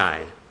that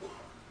guy?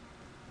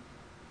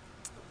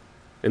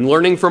 And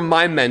learning from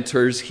my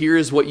mentors, here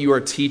is what you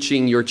are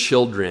teaching your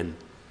children: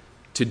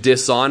 to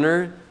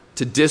dishonor, to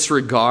to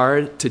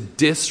disregard, to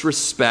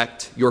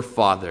disrespect your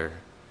father.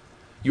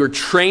 You're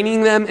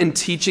training them and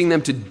teaching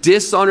them to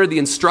dishonor the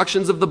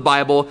instructions of the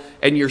Bible,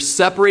 and you're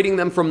separating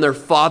them from their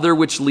father,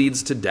 which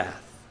leads to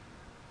death.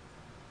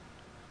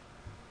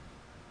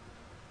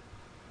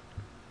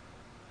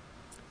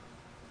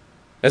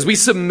 As you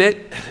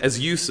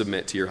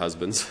submit to your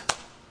husbands,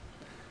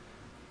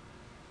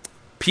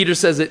 Peter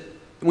says that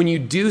when you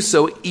do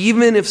so,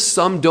 even if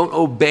some don't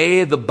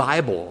obey the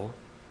Bible,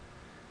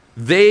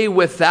 they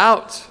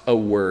without a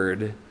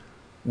word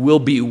will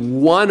be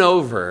won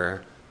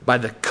over by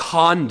the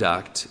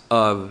conduct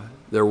of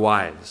their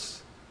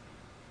wives.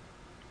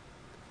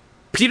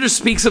 Peter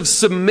speaks of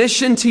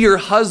submission to your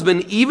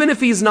husband even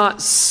if he's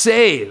not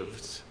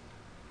saved.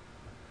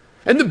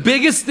 And the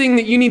biggest thing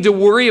that you need to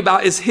worry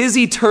about is his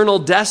eternal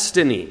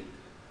destiny.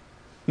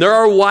 There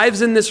are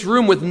wives in this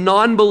room with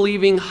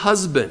non-believing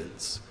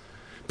husbands.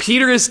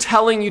 Peter is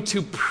telling you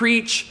to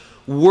preach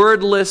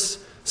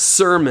wordless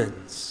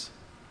sermons.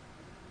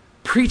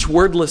 Preach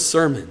wordless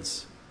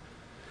sermons.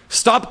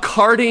 Stop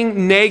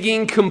carting,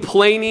 nagging,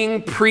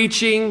 complaining,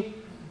 preaching,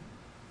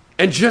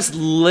 and just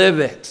live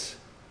it.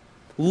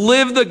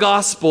 Live the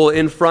gospel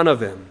in front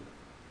of him.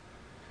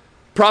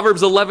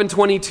 Proverbs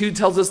 11:22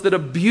 tells us that a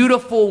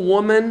beautiful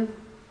woman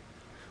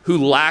who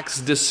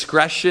lacks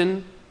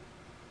discretion,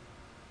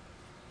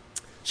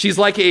 she's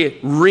like a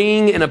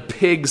ring in a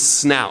pig's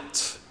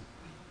snout.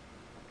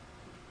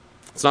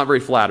 It's not very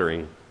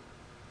flattering.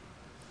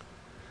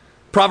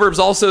 Proverbs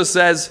also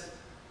says,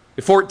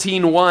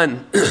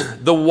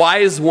 14:1, the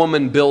wise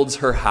woman builds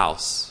her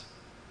house,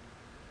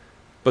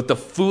 but the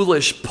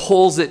foolish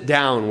pulls it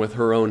down with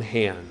her own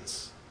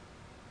hands.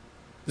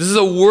 This is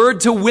a word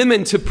to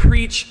women to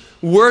preach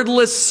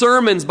wordless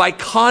sermons by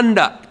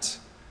conduct.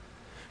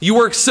 You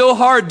work so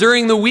hard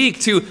during the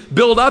week to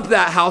build up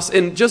that house,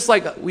 and just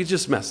like we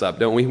just mess up,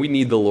 don't we? We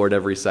need the Lord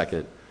every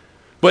second.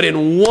 But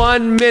in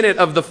 1 minute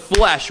of the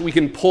flesh, we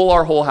can pull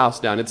our whole house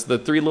down. It's the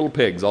 3 little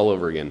pigs all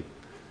over again.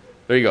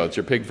 There you go. It's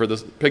your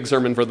pig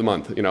sermon for the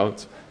month. You know,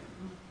 it's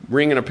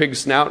ring in a pig's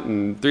snout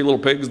and 3 little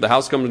pigs. The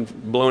house comes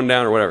blowing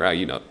down or whatever.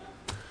 You know,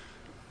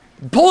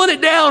 pulling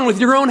it down with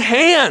your own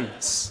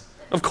hands.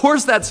 Of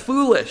course, that's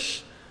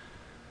foolish.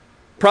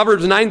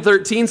 Proverbs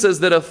 9:13 says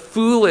that a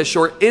foolish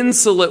or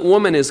insolent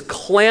woman is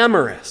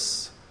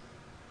clamorous,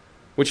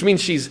 which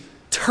means she's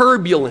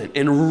turbulent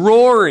and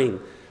roaring.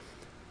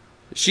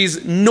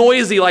 She's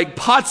noisy, like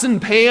pots and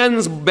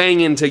pans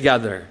banging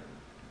together.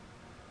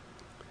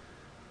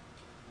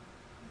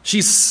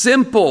 She's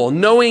simple,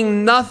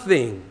 knowing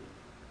nothing.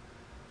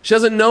 She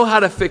doesn't know how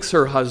to fix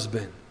her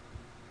husband.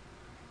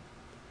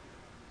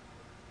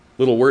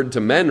 Little word to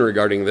men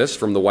regarding this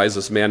from the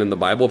wisest man in the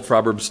Bible,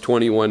 Proverbs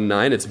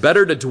 21:9. It's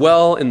better to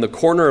dwell in the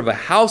corner of a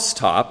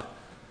housetop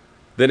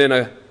than in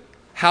a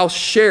house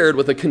shared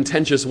with a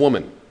contentious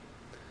woman.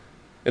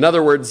 In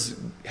other words,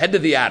 head to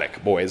the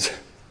attic, boys.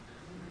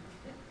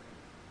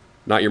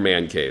 Not your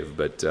man cave,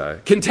 but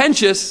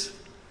contentious.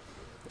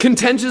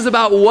 Contentious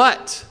about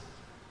what?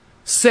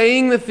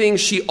 Saying the things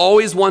she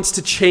always wants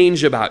to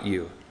change about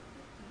you.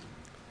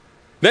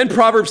 Then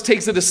Proverbs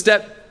takes it a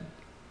step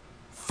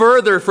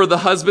further for the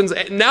husbands.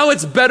 Now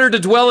it's better to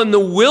dwell in the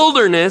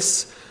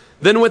wilderness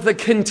than with a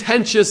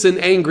contentious and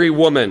angry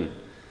woman.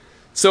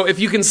 So if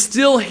you can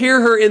still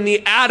hear her in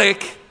the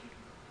attic,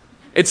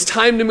 it's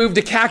time to move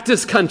to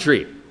cactus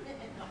country.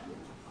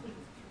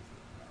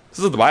 This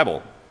is the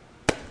Bible.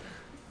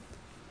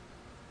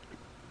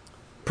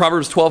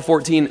 Proverbs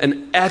 12:14,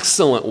 an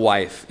excellent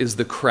wife is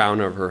the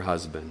crown of her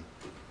husband,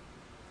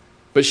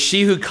 but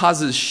she who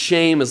causes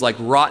shame is like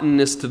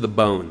rottenness to the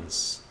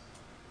bones.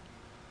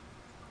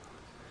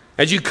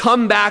 As you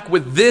come back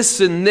with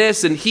this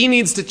and he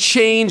needs to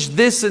change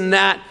this and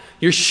that,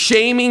 you're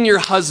shaming your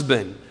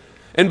husband.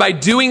 And by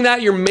doing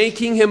that, you're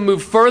making him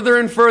move further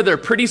and further.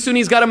 Pretty soon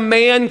he's got a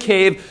man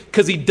cave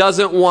because he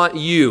doesn't want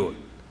you.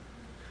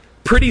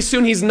 Pretty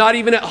soon he's not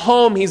even at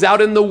home. He's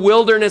out in the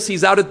wilderness.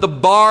 He's out at the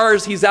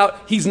bars. He's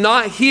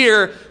not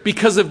here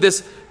because of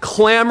this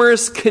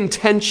clamorous,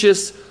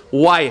 contentious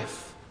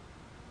wife.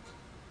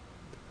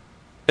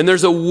 And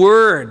there's a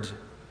word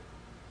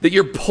that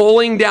you're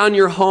pulling down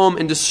your home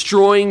and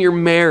destroying your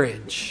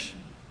marriage.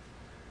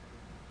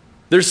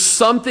 There's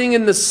something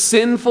in the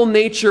sinful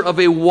nature of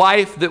a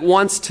wife that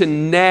wants to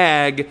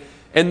nag,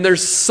 and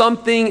there's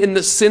something in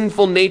the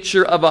sinful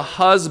nature of a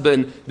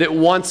husband that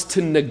wants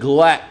to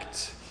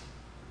neglect.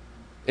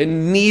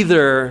 And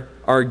neither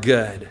are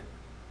good.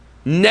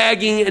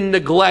 Nagging and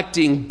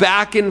neglecting,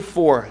 back and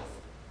forth.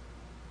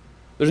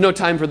 There's no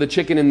time for the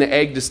chicken and the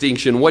egg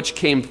distinction, which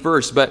came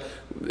first, but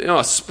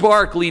a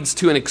spark leads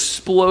to an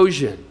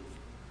explosion.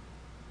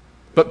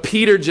 But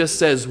Peter just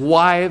says,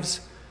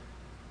 wives,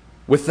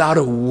 without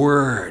a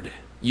word,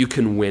 you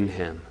can win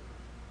him.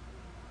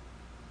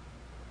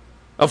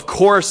 Of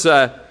course,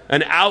 an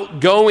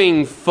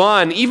outgoing,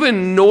 fun,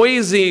 even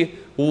noisy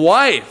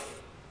wife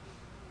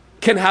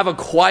can have a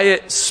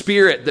quiet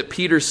spirit that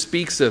Peter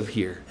speaks of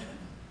here.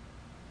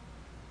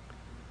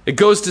 It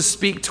goes to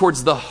speak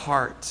towards the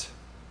heart.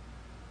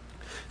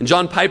 And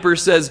John Piper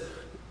says,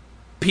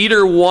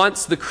 Peter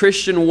wants the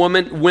Christian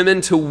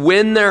women to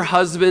win their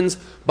husbands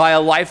by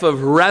a life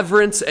of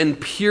reverence and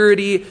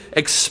purity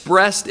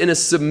expressed in a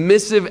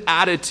submissive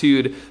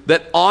attitude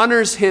that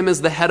honors him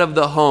as the head of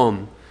the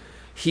home.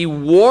 He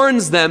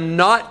warns them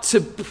not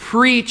to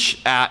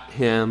preach at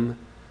him,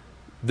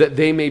 that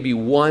they may be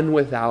won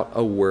without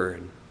a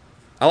word.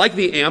 I like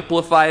the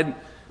Amplified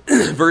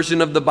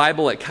version of the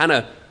Bible. It kind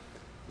of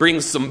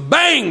brings some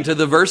bang to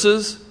the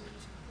verses.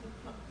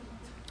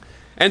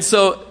 And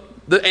so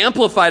the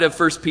Amplified of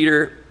 1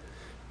 Peter,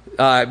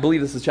 I believe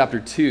this is chapter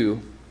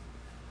 2.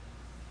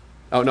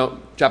 Oh, no,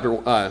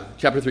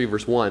 chapter 3,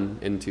 verse 1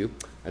 and 2,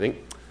 I think.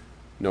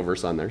 No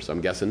verse on there, so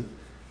I'm guessing.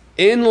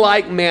 In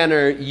like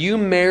manner, you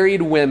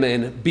married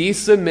women, be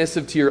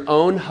submissive to your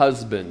own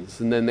husbands.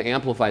 And then the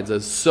Amplified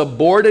says,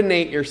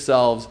 subordinate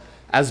yourselves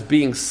as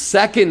being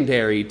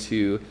secondary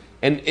to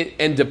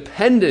and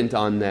dependent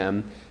on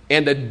them,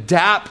 and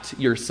adapt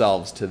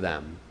yourselves to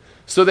them,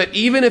 so that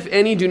even if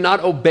any do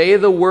not obey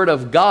the word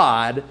of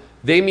God,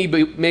 they may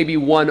be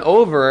won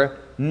over,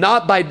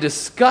 not by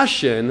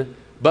discussion,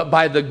 but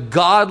by the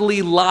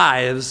godly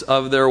lives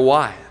of their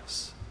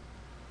wives.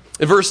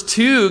 And verse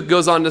 2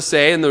 goes on to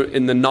say, in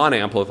the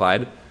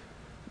non-amplified,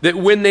 that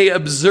when they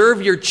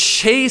observe your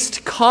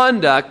chaste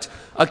conduct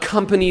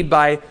accompanied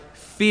by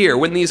fear,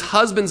 when these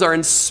husbands are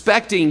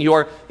inspecting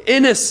your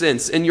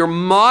innocence and your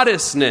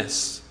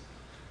modestness,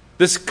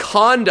 this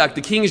conduct,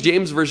 the King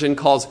James Version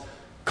calls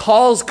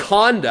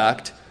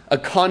conduct a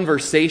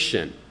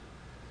conversation.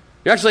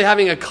 You're actually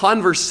having a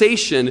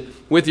conversation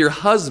with your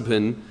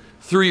husband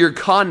through your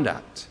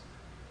conduct.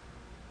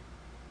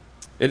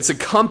 It's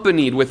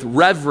accompanied with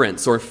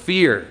reverence or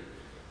fear.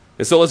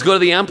 And so let's go to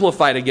the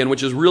Amplified again,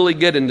 which is really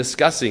good in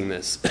discussing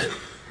this.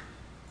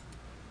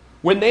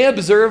 When they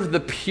observe the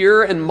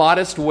pure and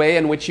modest way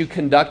in which you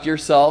conduct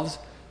yourselves,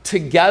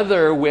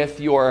 together with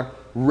your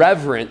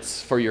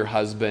reverence for your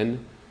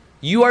husband,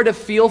 you are to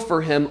feel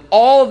for him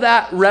all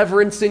that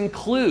reverence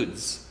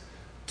includes: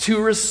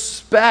 to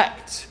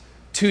respect,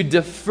 to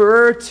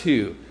defer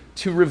to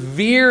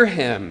revere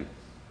him,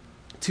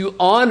 to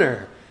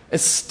honor,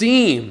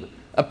 esteem,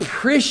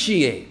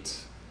 appreciate,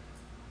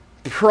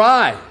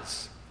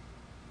 prize,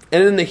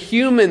 and in the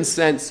human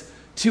sense,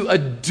 to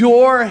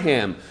adore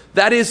him.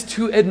 That is,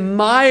 to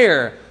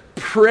admire,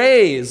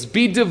 praise,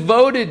 be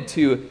devoted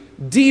to,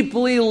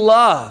 deeply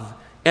love,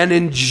 and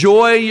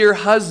enjoy your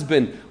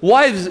husband.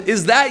 Wives,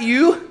 is that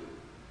you?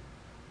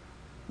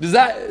 Does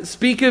that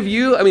speak of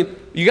you? I mean,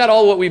 you got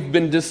all what we've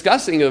been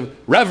discussing of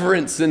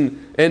reverence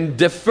and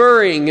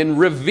deferring and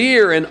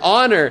revere and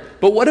honor.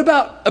 But what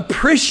about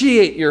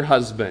appreciate your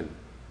husband?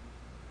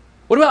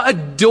 What about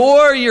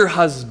adore your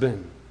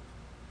husband?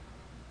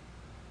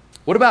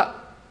 What about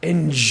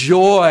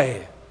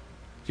enjoy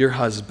your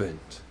husband?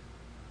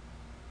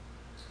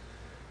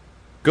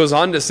 Goes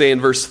on to say in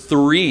verse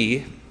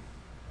 3,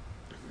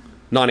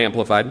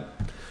 non-amplified,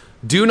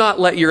 do not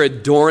let your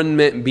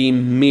adornment be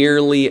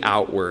merely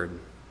outward,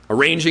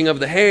 arranging of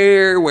the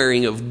hair,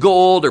 wearing of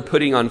gold, or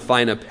putting on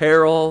fine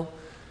apparel.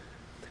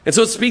 And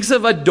so it speaks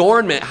of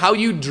adornment, how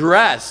you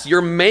dress,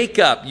 your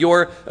makeup,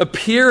 your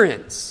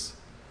appearance.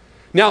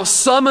 Now,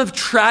 some have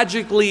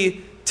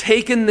tragically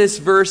taken this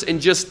verse and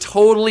just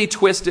totally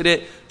twisted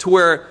it to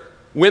where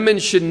women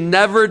should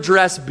never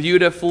dress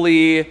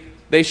beautifully.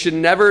 They should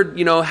never,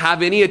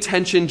 have any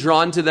attention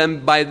drawn to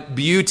them by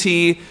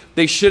beauty.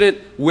 They shouldn't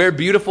wear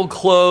beautiful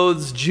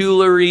clothes,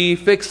 jewelry,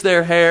 fix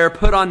their hair,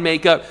 put on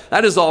makeup.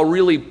 That is all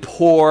really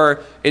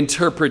poor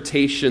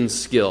interpretation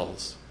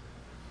skills.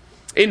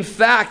 In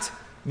fact,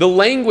 the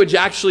language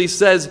actually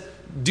says,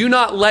 do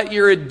not let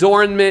your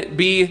adornment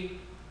be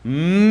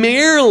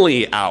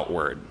merely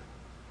outward.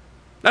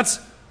 That's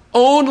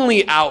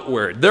only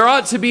outward. There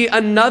ought to be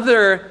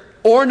another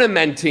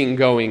ornamenting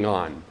going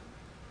on.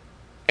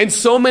 And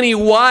so many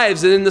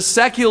wives, and in the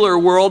secular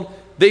world,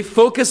 they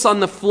focus on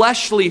the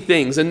fleshly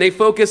things, and they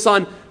focus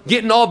on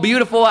getting all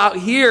beautiful out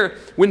here,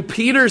 when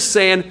Peter's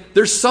saying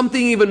there's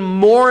something even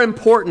more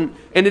important,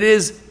 and it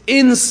is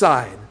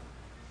inside.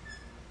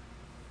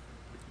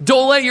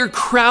 Don't let your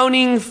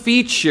crowning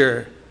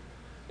feature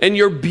and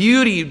your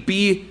beauty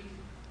be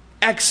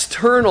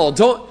external.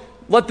 Don't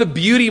let the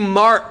beauty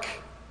mark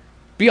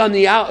be on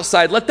the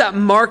outside. Let that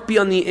mark be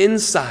on the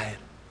inside.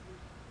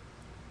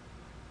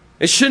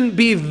 It shouldn't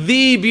be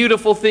the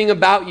beautiful thing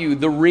about you,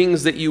 the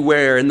rings that you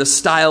wear and the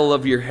style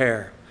of your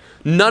hair.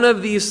 None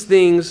of these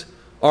things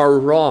are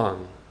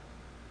wrong.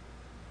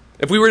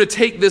 If we were to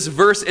take this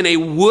verse in a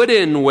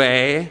wooden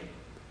way,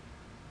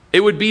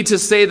 it would be to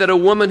say that a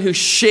woman who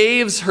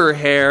shaves her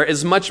hair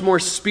is much more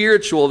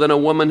spiritual than a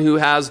woman who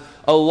has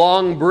a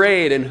long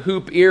braid and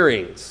hoop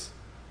earrings.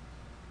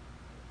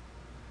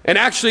 And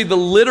actually, the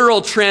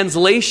literal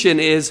translation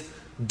is,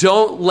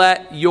 don't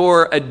let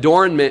your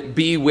adornment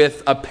be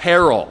with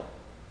apparel.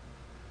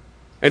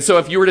 And so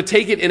if you were to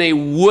take it in a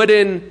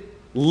wooden,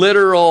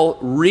 literal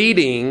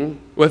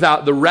reading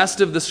without the rest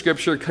of the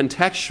scripture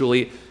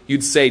contextually,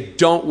 you'd say,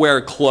 don't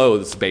wear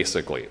clothes,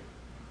 basically.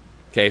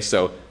 Okay,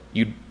 so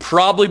you'd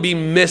probably be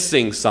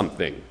missing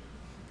something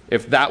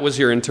if that was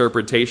your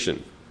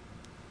interpretation.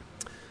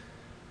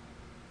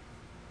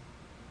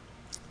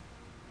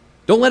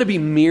 Don't let it be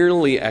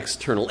merely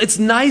external. It's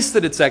nice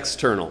that it's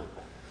external.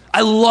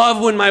 I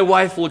love when my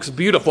wife looks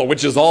beautiful,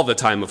 which is all the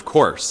time, of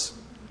course.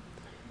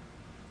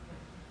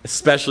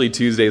 Especially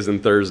Tuesdays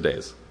and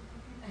Thursdays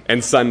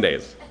and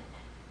Sundays.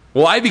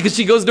 Why? Because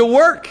she goes to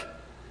work.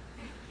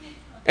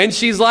 And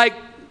she's like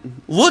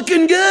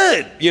looking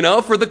good,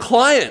 for the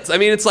clients. I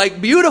mean, it's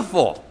like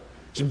beautiful.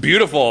 It's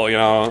beautiful,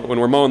 when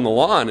we're mowing the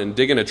lawn and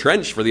digging a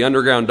trench for the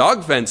underground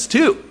dog fence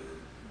too.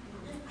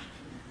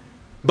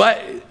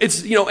 But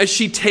it's, as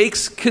she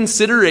takes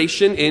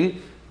consideration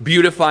in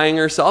beautifying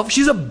herself,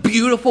 she's a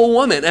beautiful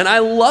woman, and I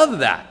love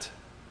that.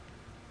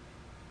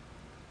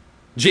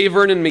 J.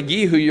 Vernon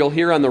McGee, who you'll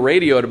hear on the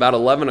radio at about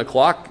 11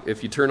 o'clock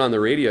if you turn on the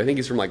radio, I think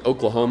he's from like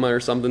Oklahoma or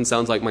something,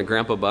 sounds like my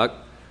grandpa Buck.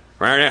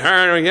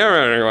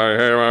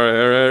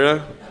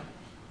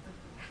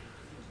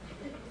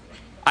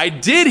 I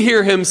did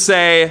hear him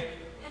say,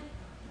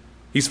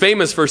 he's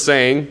famous for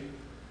saying,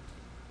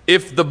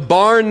 if the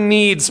barn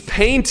needs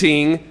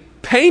painting,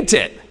 paint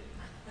it.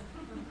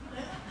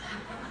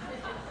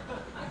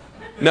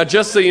 Now,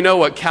 just so you know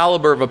what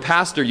caliber of a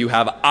pastor you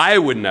have, I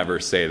would never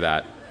say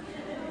that.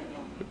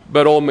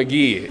 But old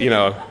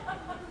McGee,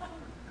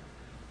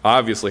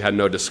 obviously had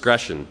no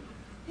discretion.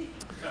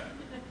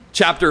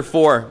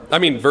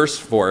 Verse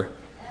 4.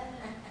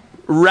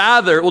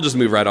 Rather, we'll just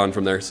move right on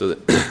from there so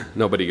that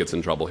nobody gets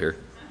in trouble here.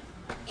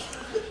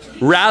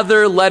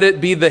 Rather, let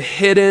it be the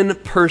hidden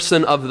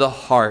person of the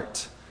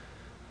heart.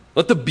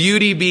 Let the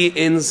beauty be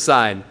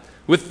inside,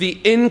 with the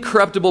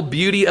incorruptible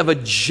beauty of a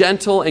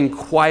gentle and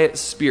quiet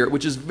spirit,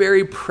 which is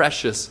very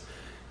precious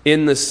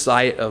in the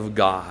sight of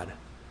God.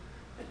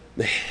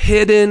 The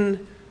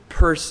hidden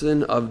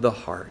person of the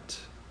heart.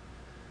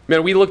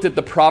 Man, we looked at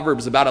the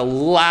Proverbs about a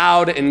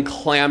loud and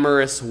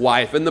clamorous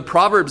wife. And the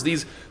Proverbs,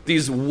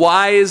 these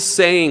wise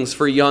sayings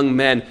for young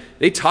men,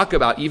 they talk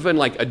about even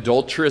like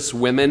adulterous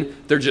women.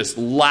 They're just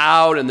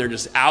loud and they're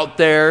just out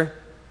there.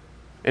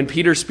 And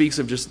Peter speaks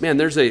of just,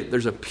 there's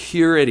a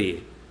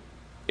purity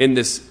in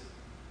this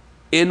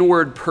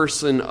inward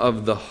person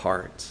of the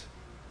heart.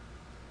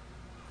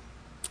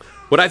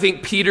 What I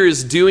think Peter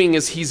is doing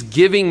is he's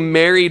giving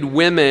married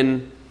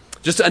women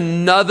just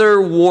another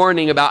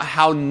warning about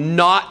how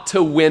not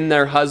to win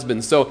their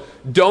husbands. So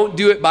don't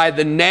do it by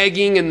the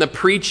nagging and the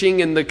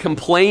preaching and the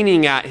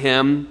complaining at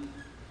him.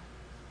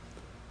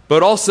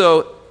 But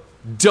also,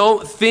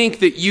 don't think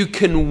that you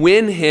can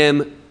win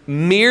him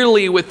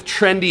merely with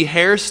trendy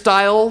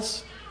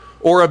hairstyles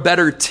or a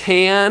better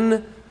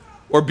tan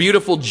or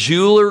beautiful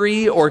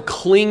jewelry or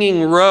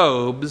clinging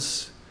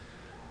robes.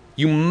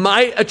 You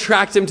might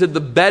attract him to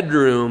the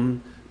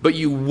bedroom, but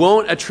you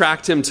won't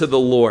attract him to the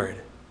Lord.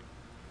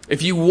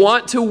 If you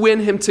want to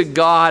win him to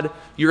God,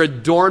 your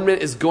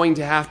adornment is going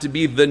to have to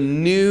be the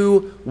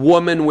new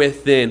woman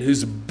within,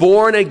 who's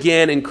born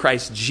again in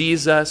Christ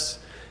Jesus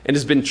and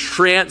has been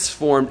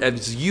transformed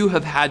as you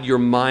have had your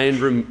mind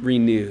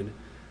renewed.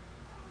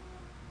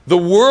 The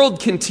world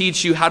can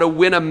teach you how to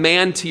win a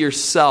man to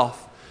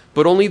yourself,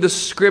 but only the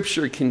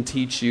Scripture can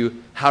teach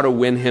you how to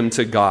win him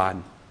to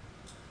God.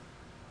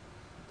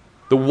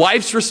 The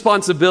wife's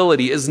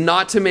responsibility is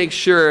not to make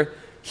sure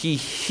he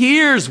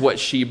hears what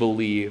she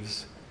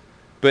believes,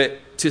 but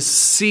to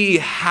see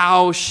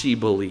how she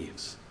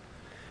believes.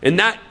 And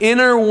that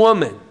inner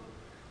woman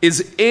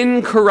is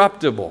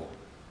incorruptible.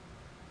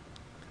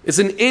 It's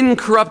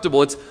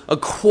it's a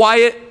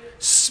quiet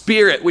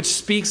spirit which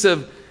speaks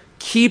of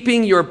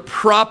keeping your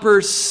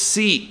proper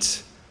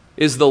seat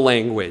is the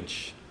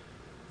language.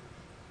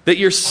 That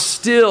you're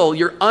still,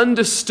 you're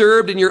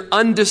undisturbed and you're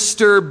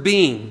undisturbed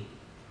being.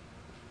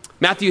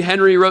 Matthew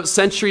Henry wrote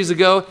centuries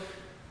ago,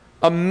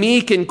 a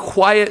meek and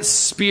quiet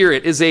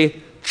spirit is a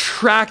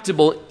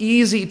tractable,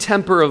 easy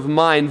temper of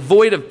mind,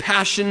 void of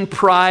passion,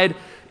 pride,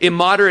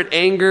 immoderate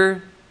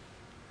anger,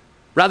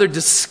 rather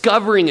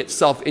discovering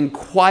itself in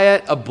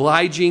quiet,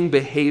 obliging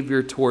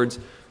behavior towards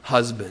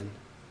husband.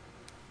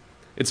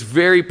 It's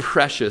very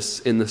precious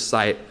in the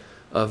sight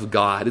of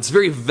God. It's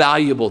very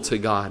valuable to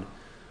God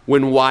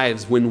when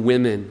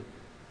women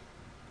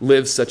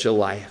live such a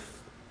life.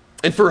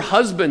 And for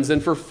husbands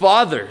and for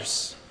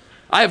fathers,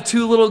 I have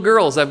 2 little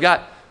girls. I've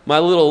got my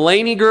little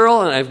Lainey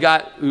girl, and I've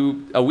got,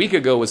 who a week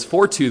ago was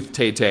 4-toothed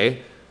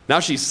Tay-Tay. Now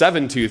she's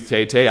 7-toothed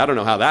Tay-Tay. I don't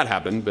know how that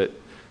happened, but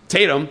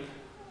Tatum,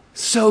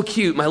 so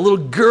cute. My little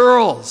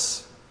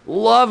girls.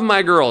 Love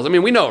my girls. I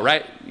mean, we know,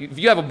 right? If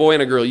you have a boy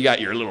and a girl, you got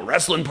your little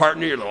wrestling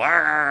partner, your little,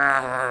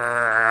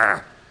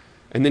 and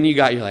then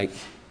you're like,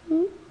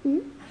 and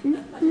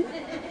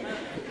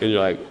you're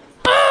like,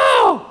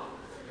 oh!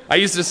 I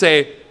used to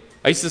say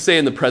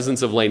in the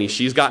presence of Lainey,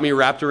 she's got me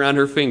wrapped around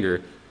her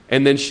finger.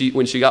 And then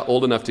when she got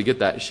old enough to get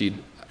that,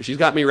 she's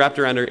got me wrapped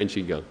around her, and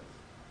she'd go.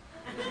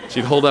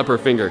 She'd hold up her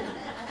finger.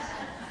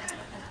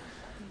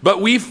 But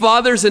we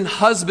fathers and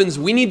husbands,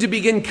 we need to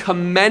begin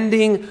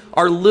commending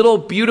our little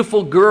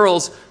beautiful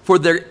girls for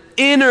their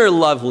inner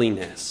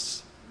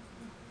loveliness,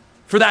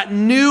 for that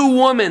new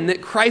woman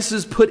that Christ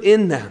has put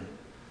in them.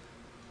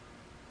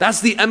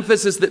 That's the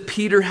emphasis that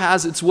Peter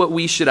has. It's what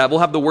we should have. We'll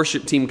have the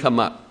worship team come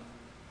up.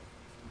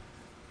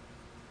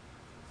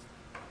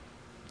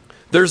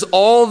 There's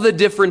all the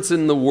difference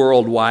in the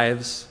world,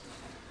 wives,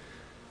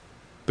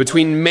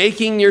 between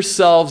making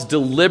yourselves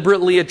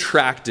deliberately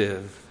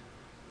attractive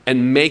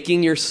and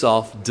making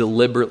yourself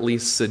deliberately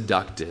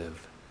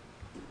seductive.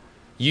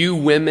 You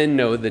women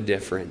know the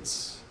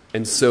difference,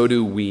 and so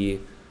do we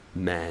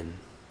men.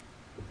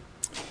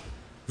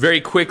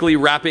 Very quickly,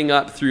 wrapping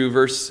up through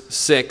verse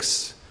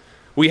 6,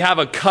 we have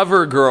a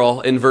cover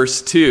girl in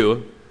verse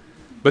 2,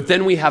 but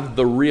then we have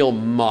the real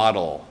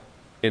model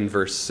in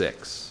verse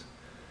 6.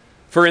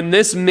 For in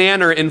this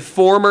manner, in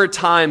former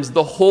times,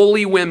 the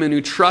holy women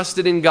who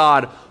trusted in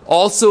God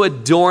also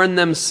adorned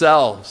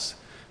themselves,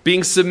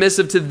 being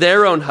submissive to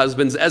their own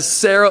husbands, as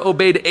Sarah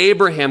obeyed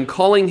Abraham,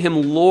 calling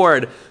him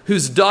Lord,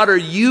 whose daughter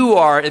you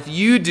are if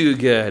you do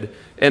good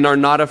and are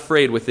not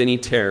afraid with any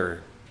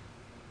terror.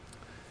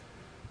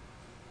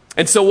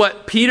 And so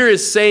what Peter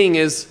is saying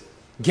is,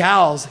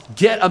 gals,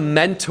 get a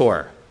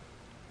mentor.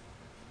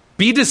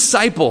 Be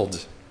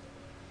discipled.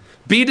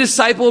 Be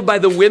discipled by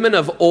the women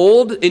of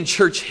old in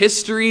church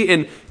history,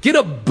 and get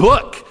a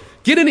book.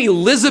 Get an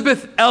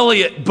Elizabeth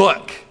Elliot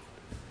book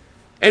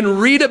and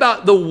read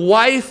about the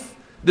wife,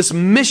 this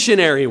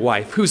missionary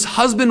wife, whose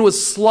husband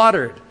was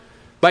slaughtered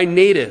by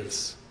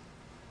natives.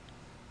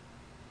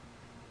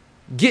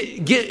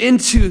 Get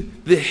into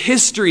the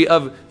history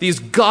of these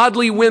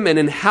godly women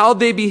and how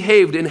they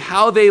behaved and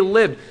how they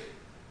lived.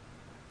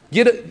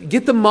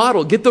 Get the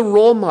model, get the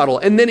role model.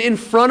 And then in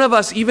front of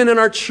us, even in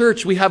our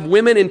church, we have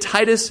women. In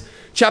Titus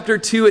chapter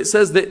 2, it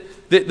says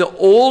that the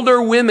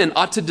older women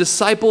ought to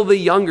disciple the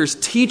youngers,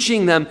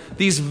 teaching them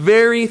these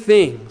very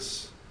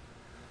things.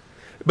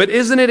 But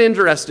isn't it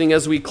interesting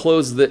as we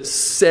close that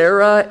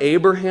Sarah,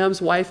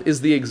 Abraham's wife,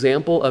 is the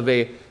example of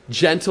a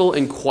gentle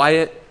and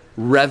quiet,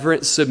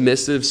 reverent,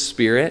 submissive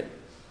spirit?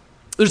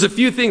 There's a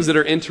few things that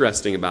are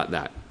interesting about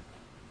that.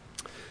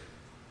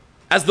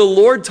 As the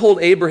Lord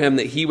told Abraham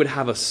that he would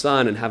have a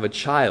son and have a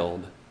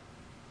child,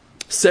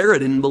 Sarah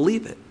didn't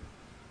believe it.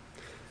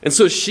 And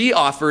so she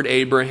offered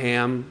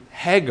Abraham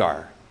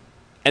Hagar,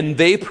 and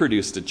they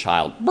produced a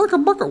child.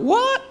 Burker,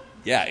 what?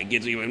 Yeah, it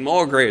gets even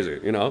more crazy,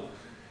 you know.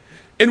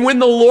 And when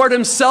the Lord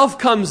himself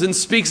comes and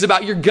speaks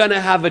about you're going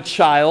to have a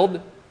child,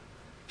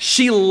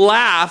 she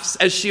laughs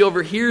as she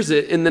overhears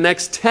it in the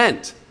next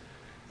tent.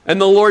 And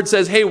the Lord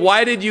says, hey,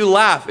 why did you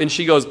laugh? And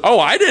she goes, oh,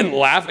 I didn't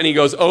laugh. And he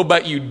goes, oh,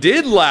 but you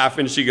did laugh.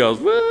 And she goes,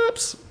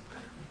 whoops.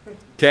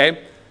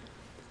 Okay.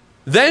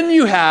 Then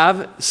you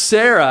have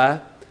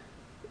Sarah.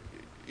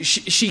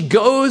 She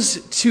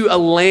goes to a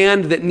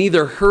land that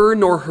neither her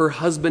nor her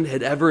husband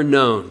had ever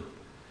known.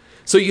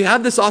 So you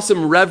have this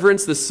awesome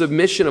reverence, this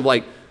submission of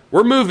like,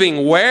 we're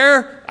moving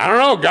where? I don't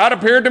know. God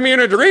appeared to me in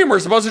a dream. We're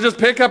supposed to just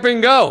pick up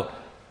and go.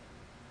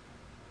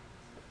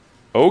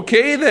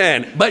 Okay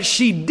then. But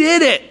she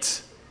did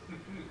it.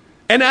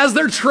 And as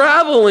they're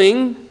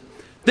traveling,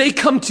 they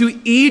come to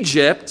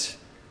Egypt.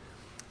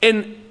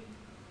 And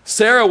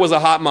Sarah was a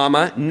hot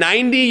mama,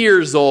 90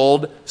 years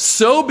old,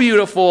 so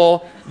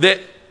beautiful that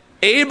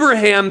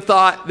Abraham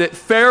thought that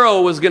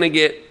Pharaoh was going to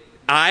get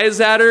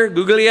eyes at her,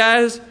 googly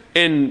eyes,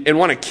 and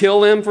want to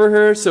kill him for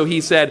her. So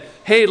he said,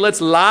 hey, let's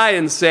lie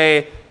and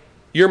say,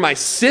 you're my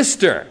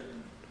sister.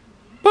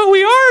 But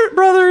we are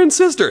brother and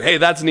sister. Hey,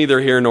 that's neither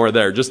here nor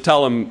there. Just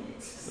tell him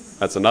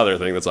that's another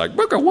thing that's like,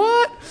 Booker,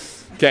 what?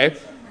 Okay.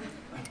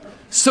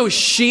 So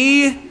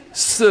she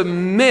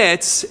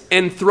submits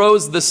and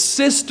throws the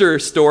sister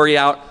story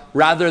out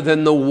rather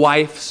than the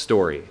wife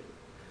story.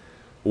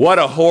 What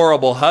a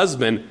horrible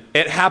husband.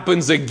 It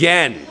happens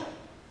again.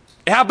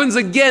 It happens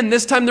again.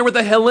 This time they're with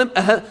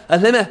Elimelech.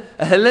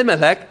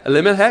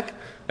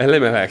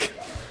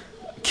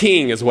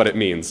 King is what it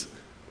means.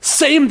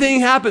 Same thing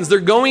happens. They're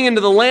going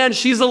into the land.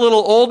 She's a little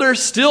older,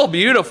 still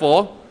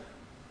beautiful.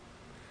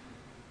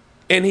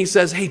 And he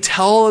says, hey,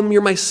 tell him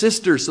you're my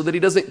sister so that he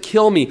doesn't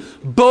kill me.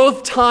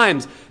 Both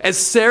times, as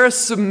Sarah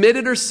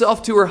submitted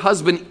herself to her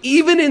husband,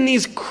 even in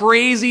these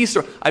crazy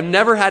stories. I've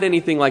never had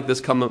anything like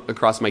this come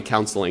across my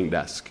counseling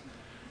desk.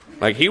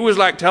 Like, he was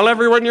like, tell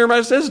everyone you're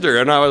my sister.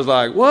 And I was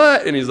like,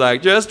 what? And he's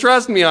like, just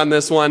trust me on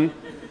this one.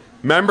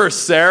 Remember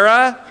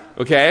Sarah?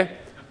 Okay.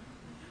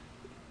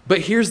 But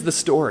here's the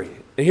story.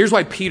 And here's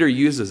why Peter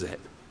uses it.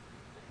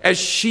 As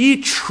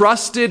she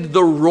trusted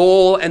the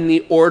role and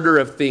the order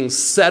of things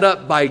set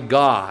up by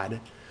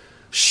God,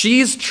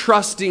 she's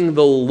trusting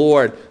the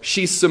Lord.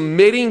 She's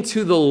submitting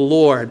to the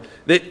Lord,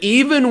 that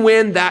even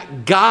when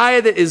that guy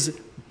that is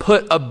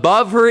put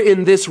above her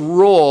in this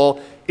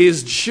role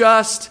is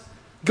just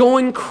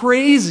going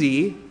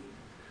crazy,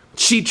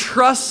 she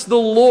trusts the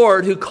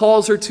Lord who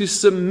calls her to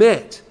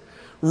submit,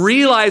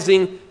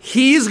 realizing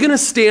he's going to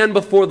stand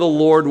before the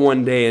Lord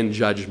one day in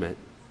judgment.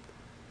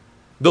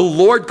 The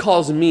Lord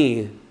calls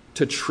me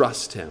to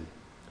trust him.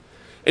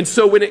 And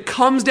so when it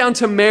comes down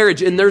to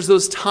marriage, and there's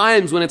those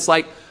times when it's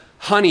like,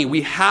 honey,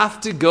 we have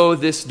to go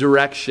this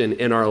direction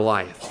in our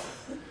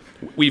life.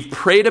 We've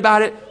prayed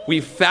about it.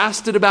 We've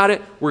fasted about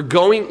it.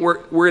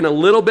 We're in a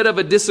little bit of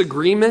a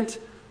disagreement.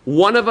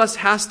 One of us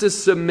has to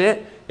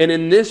submit. And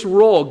in this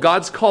role,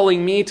 God's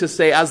calling me to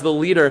say, as the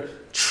leader,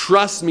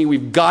 trust me,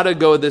 we've got to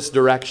go this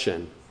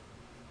direction.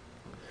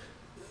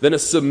 then a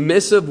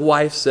submissive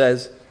wife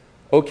says,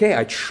 okay,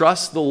 I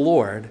trust the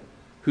Lord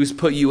who's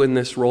put you in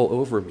this role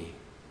over me.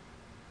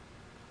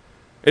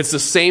 It's the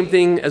same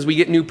thing as we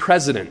get new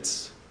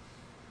presidents.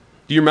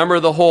 Do you remember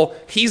the whole,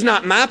 he's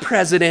not my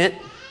president?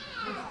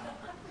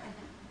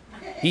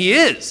 He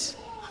is.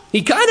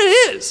 He kind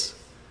of is.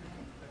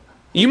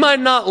 You might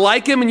not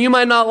like him and you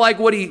might not like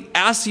what he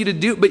asks you to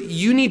do, but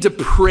you need to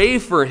pray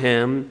for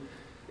him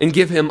and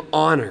give him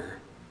honor.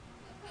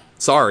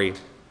 Sorry,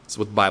 that's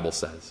what the Bible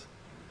says.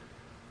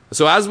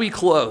 So as we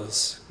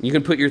close, you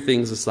can put your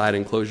things aside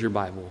and close your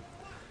Bible.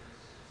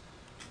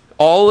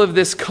 All of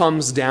this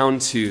comes down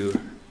to,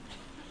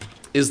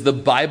 is the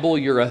Bible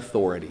your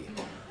authority?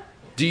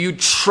 Do you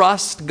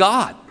trust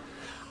God?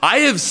 I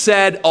have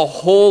said a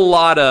whole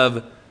lot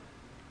of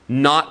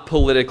not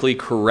politically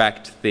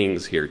correct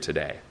things here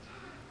today.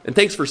 And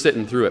thanks for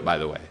sitting through it, by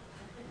the way.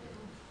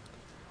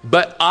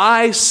 But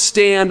I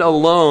stand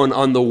alone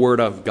on the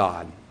Word of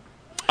God.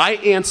 I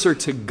answer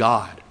to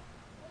God.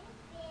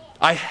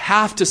 I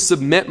have to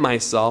submit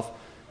myself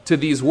to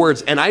these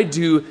words. And I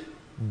do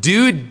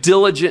due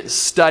diligent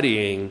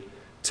studying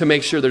to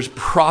make sure there's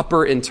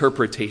proper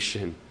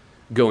interpretation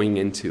going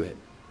into it.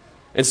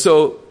 And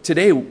so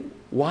today,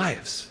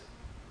 wives,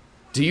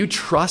 do you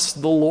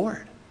trust the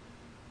Lord?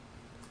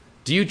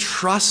 Do you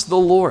trust the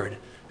Lord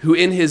who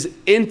in his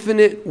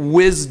infinite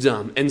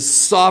wisdom and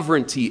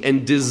sovereignty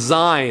and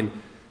design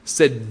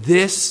said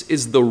this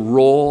is the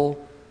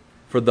role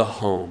for the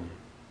home?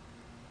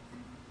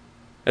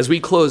 As we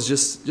close,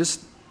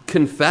 just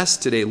confess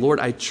today, Lord,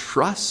 I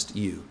trust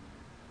you.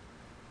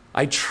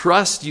 I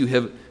trust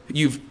you.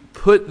 You've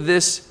put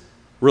this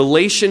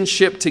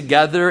relationship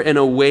together in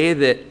a way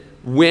that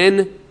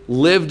when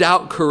lived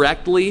out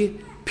correctly,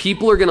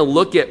 people are going to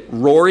look at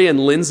Rory and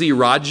Lindsay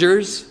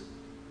Rodgers,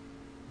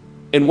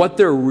 and what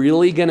they're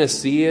really going to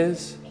see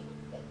is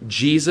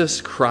Jesus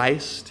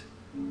Christ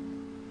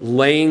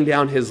laying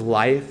down his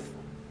life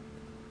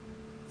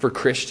for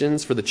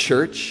Christians, for the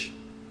church,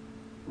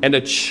 and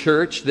a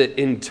church that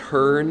in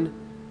turn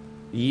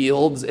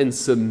yields and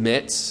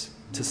submits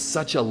to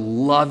such a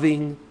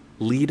loving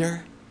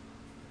leader.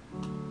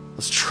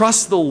 Let's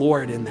trust the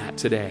Lord in that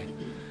today.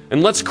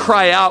 And let's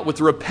cry out with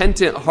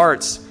repentant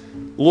hearts,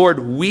 Lord,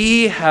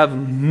 we have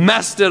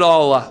messed it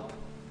all up.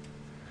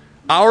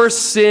 Our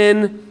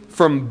sin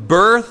from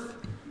birth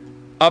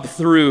up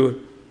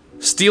through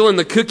stealing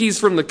the cookies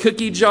from the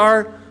cookie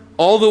jar,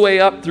 all the way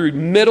up through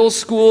middle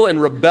school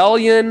and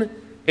rebellion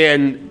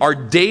and our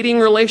dating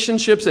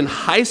relationships in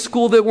high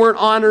school that weren't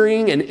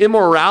honoring and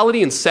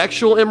immorality and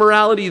sexual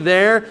immorality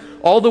there,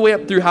 all the way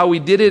up through how we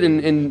did it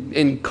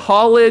in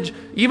college,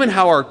 even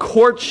how our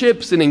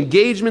courtships and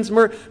engagements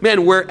were.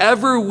 Man,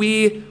 wherever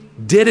we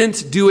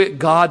didn't do it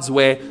God's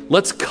way,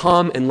 let's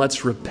come and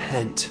let's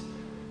repent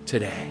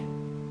today.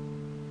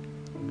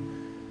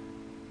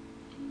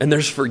 And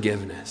there's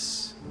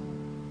forgiveness.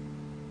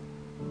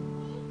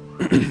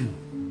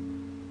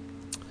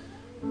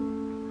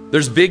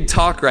 There's big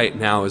talk right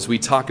now as we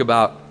talk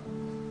about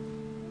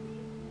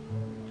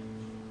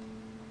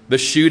the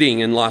shooting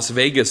in Las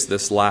Vegas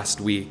this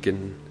last week.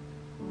 And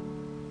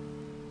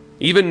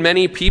even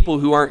many people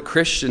who aren't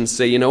Christians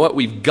say, you know what,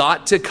 we've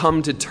got to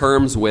come to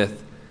terms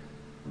with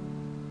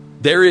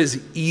there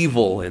is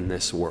evil in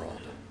this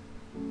world.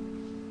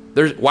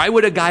 Why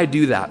would a guy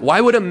do that?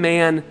 Why would a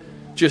man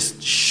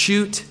just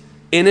shoot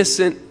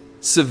innocent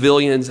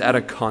civilians at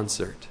a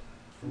concert?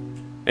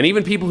 And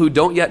even people who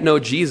don't yet know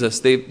Jesus,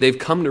 they've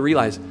come to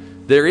realize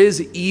there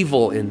is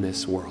evil in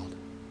this world.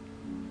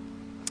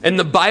 And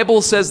the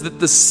Bible says that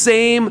the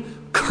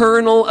same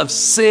kernel of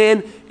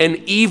sin and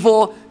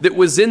evil that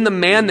was in the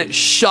man that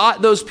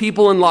shot those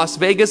people in Las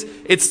Vegas,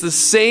 it's the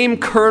same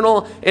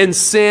kernel and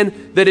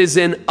sin that is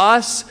in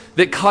us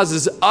that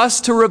causes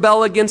us to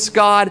rebel against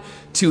God,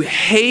 to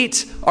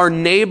hate our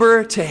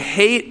neighbor, to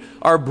hate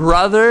our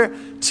brother,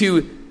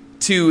 to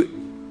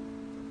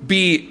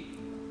be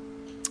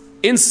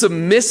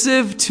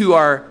insubmissive to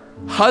our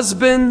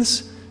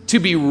husbands, to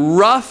be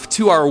rough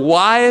to our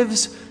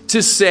wives,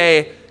 to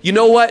say, you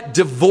know what,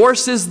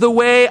 divorce is the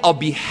way, I'll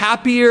be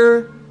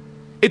happier.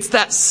 It's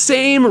that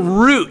same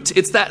root,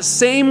 it's that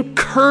same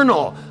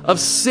kernel of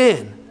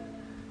sin.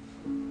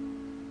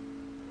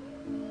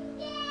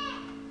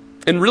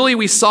 And really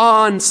we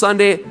saw on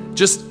Sunday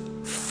just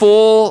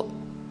full-born,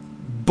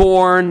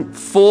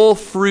 full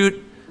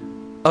fruit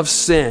of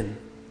sin.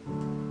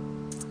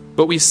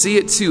 But we see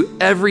it too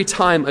every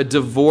time a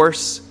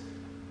divorce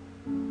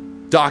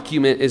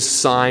document is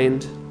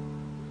signed.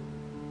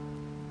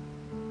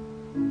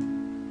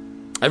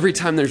 Every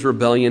time there's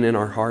rebellion in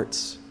our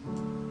hearts.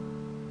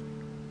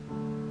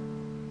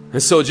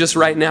 And so just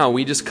right now,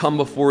 we just come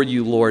before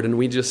you, Lord, and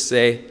we just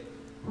say,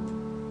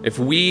 if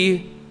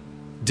we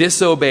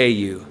disobey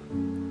you,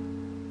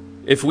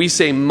 if we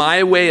say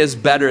my way is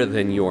better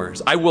than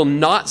yours, I will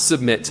not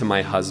submit to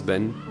my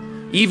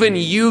husband. Even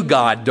you,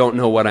 God, don't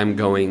know what I'm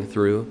going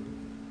through.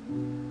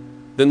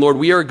 Then, Lord,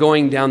 we are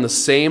going down the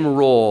same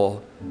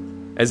role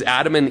as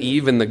Adam and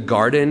Eve in the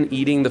garden,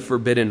 eating the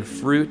forbidden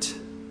fruit.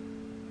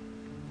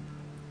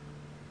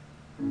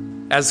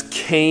 as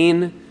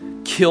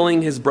Cain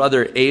killing his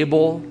brother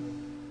Abel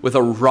with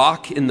a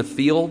rock in the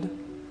field,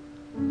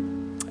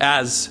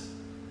 as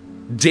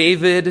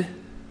David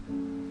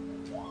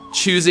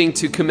choosing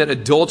to commit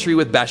adultery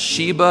with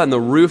Bathsheba on the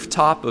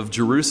rooftop of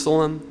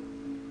Jerusalem.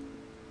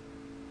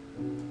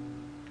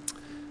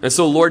 And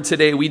so, Lord,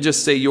 today we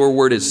just say your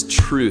word is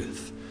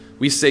truth.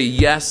 We say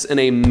yes and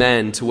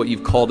amen to what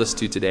you've called us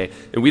to today.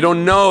 And we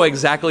don't know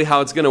exactly how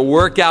it's going to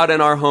work out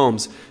in our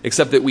homes,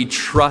 except that we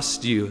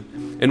trust you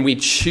and we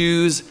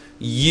choose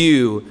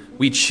you.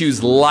 We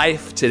choose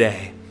life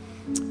today.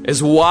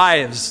 As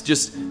wives,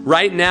 just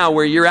right now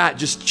where you're at,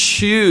 just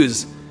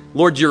choose.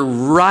 Lord, you're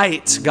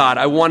right, God.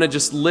 I want to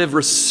just live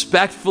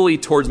respectfully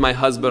towards my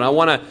husband. I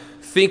want to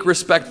think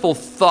respectful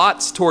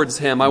thoughts towards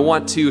him. I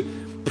want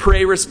to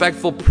pray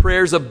respectful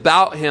prayers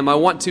about him. I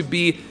want to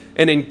be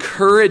an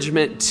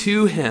encouragement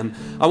to him.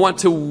 I want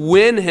to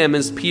win him,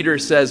 as Peter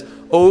says,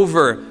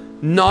 over,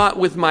 not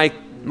with my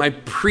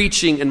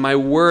preaching and my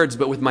words,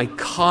 but with my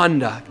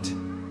conduct.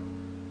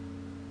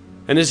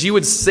 And as you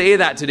would say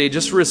that today,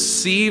 just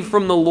receive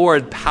from the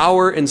Lord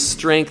power and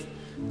strength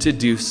to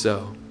do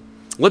so.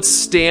 Let's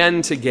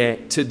stand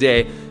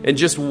today, and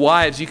just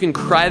wives, you can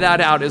cry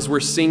that out as we're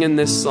singing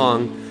this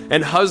song.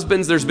 And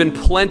husbands, there's been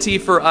plenty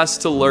for us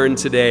to learn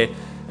today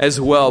as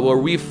well, where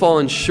we've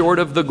fallen short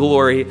of the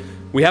glory.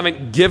 We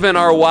haven't given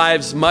our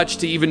wives much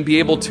to even be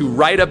able to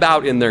write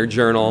about in their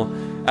journal.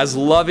 As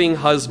loving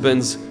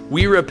husbands,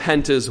 we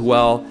repent as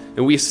well,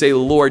 and we say,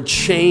 Lord,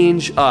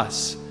 change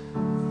us.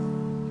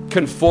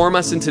 Conform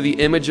us into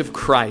the image of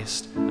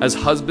Christ as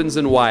husbands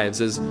and wives,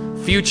 as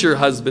future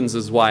husbands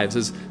as wives,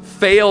 as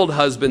failed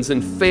husbands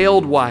and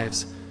failed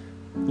wives.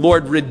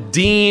 Lord,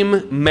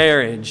 redeem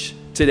marriage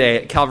today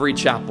at Calvary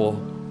Chapel.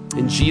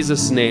 In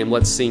Jesus' name,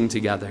 let's sing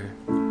together.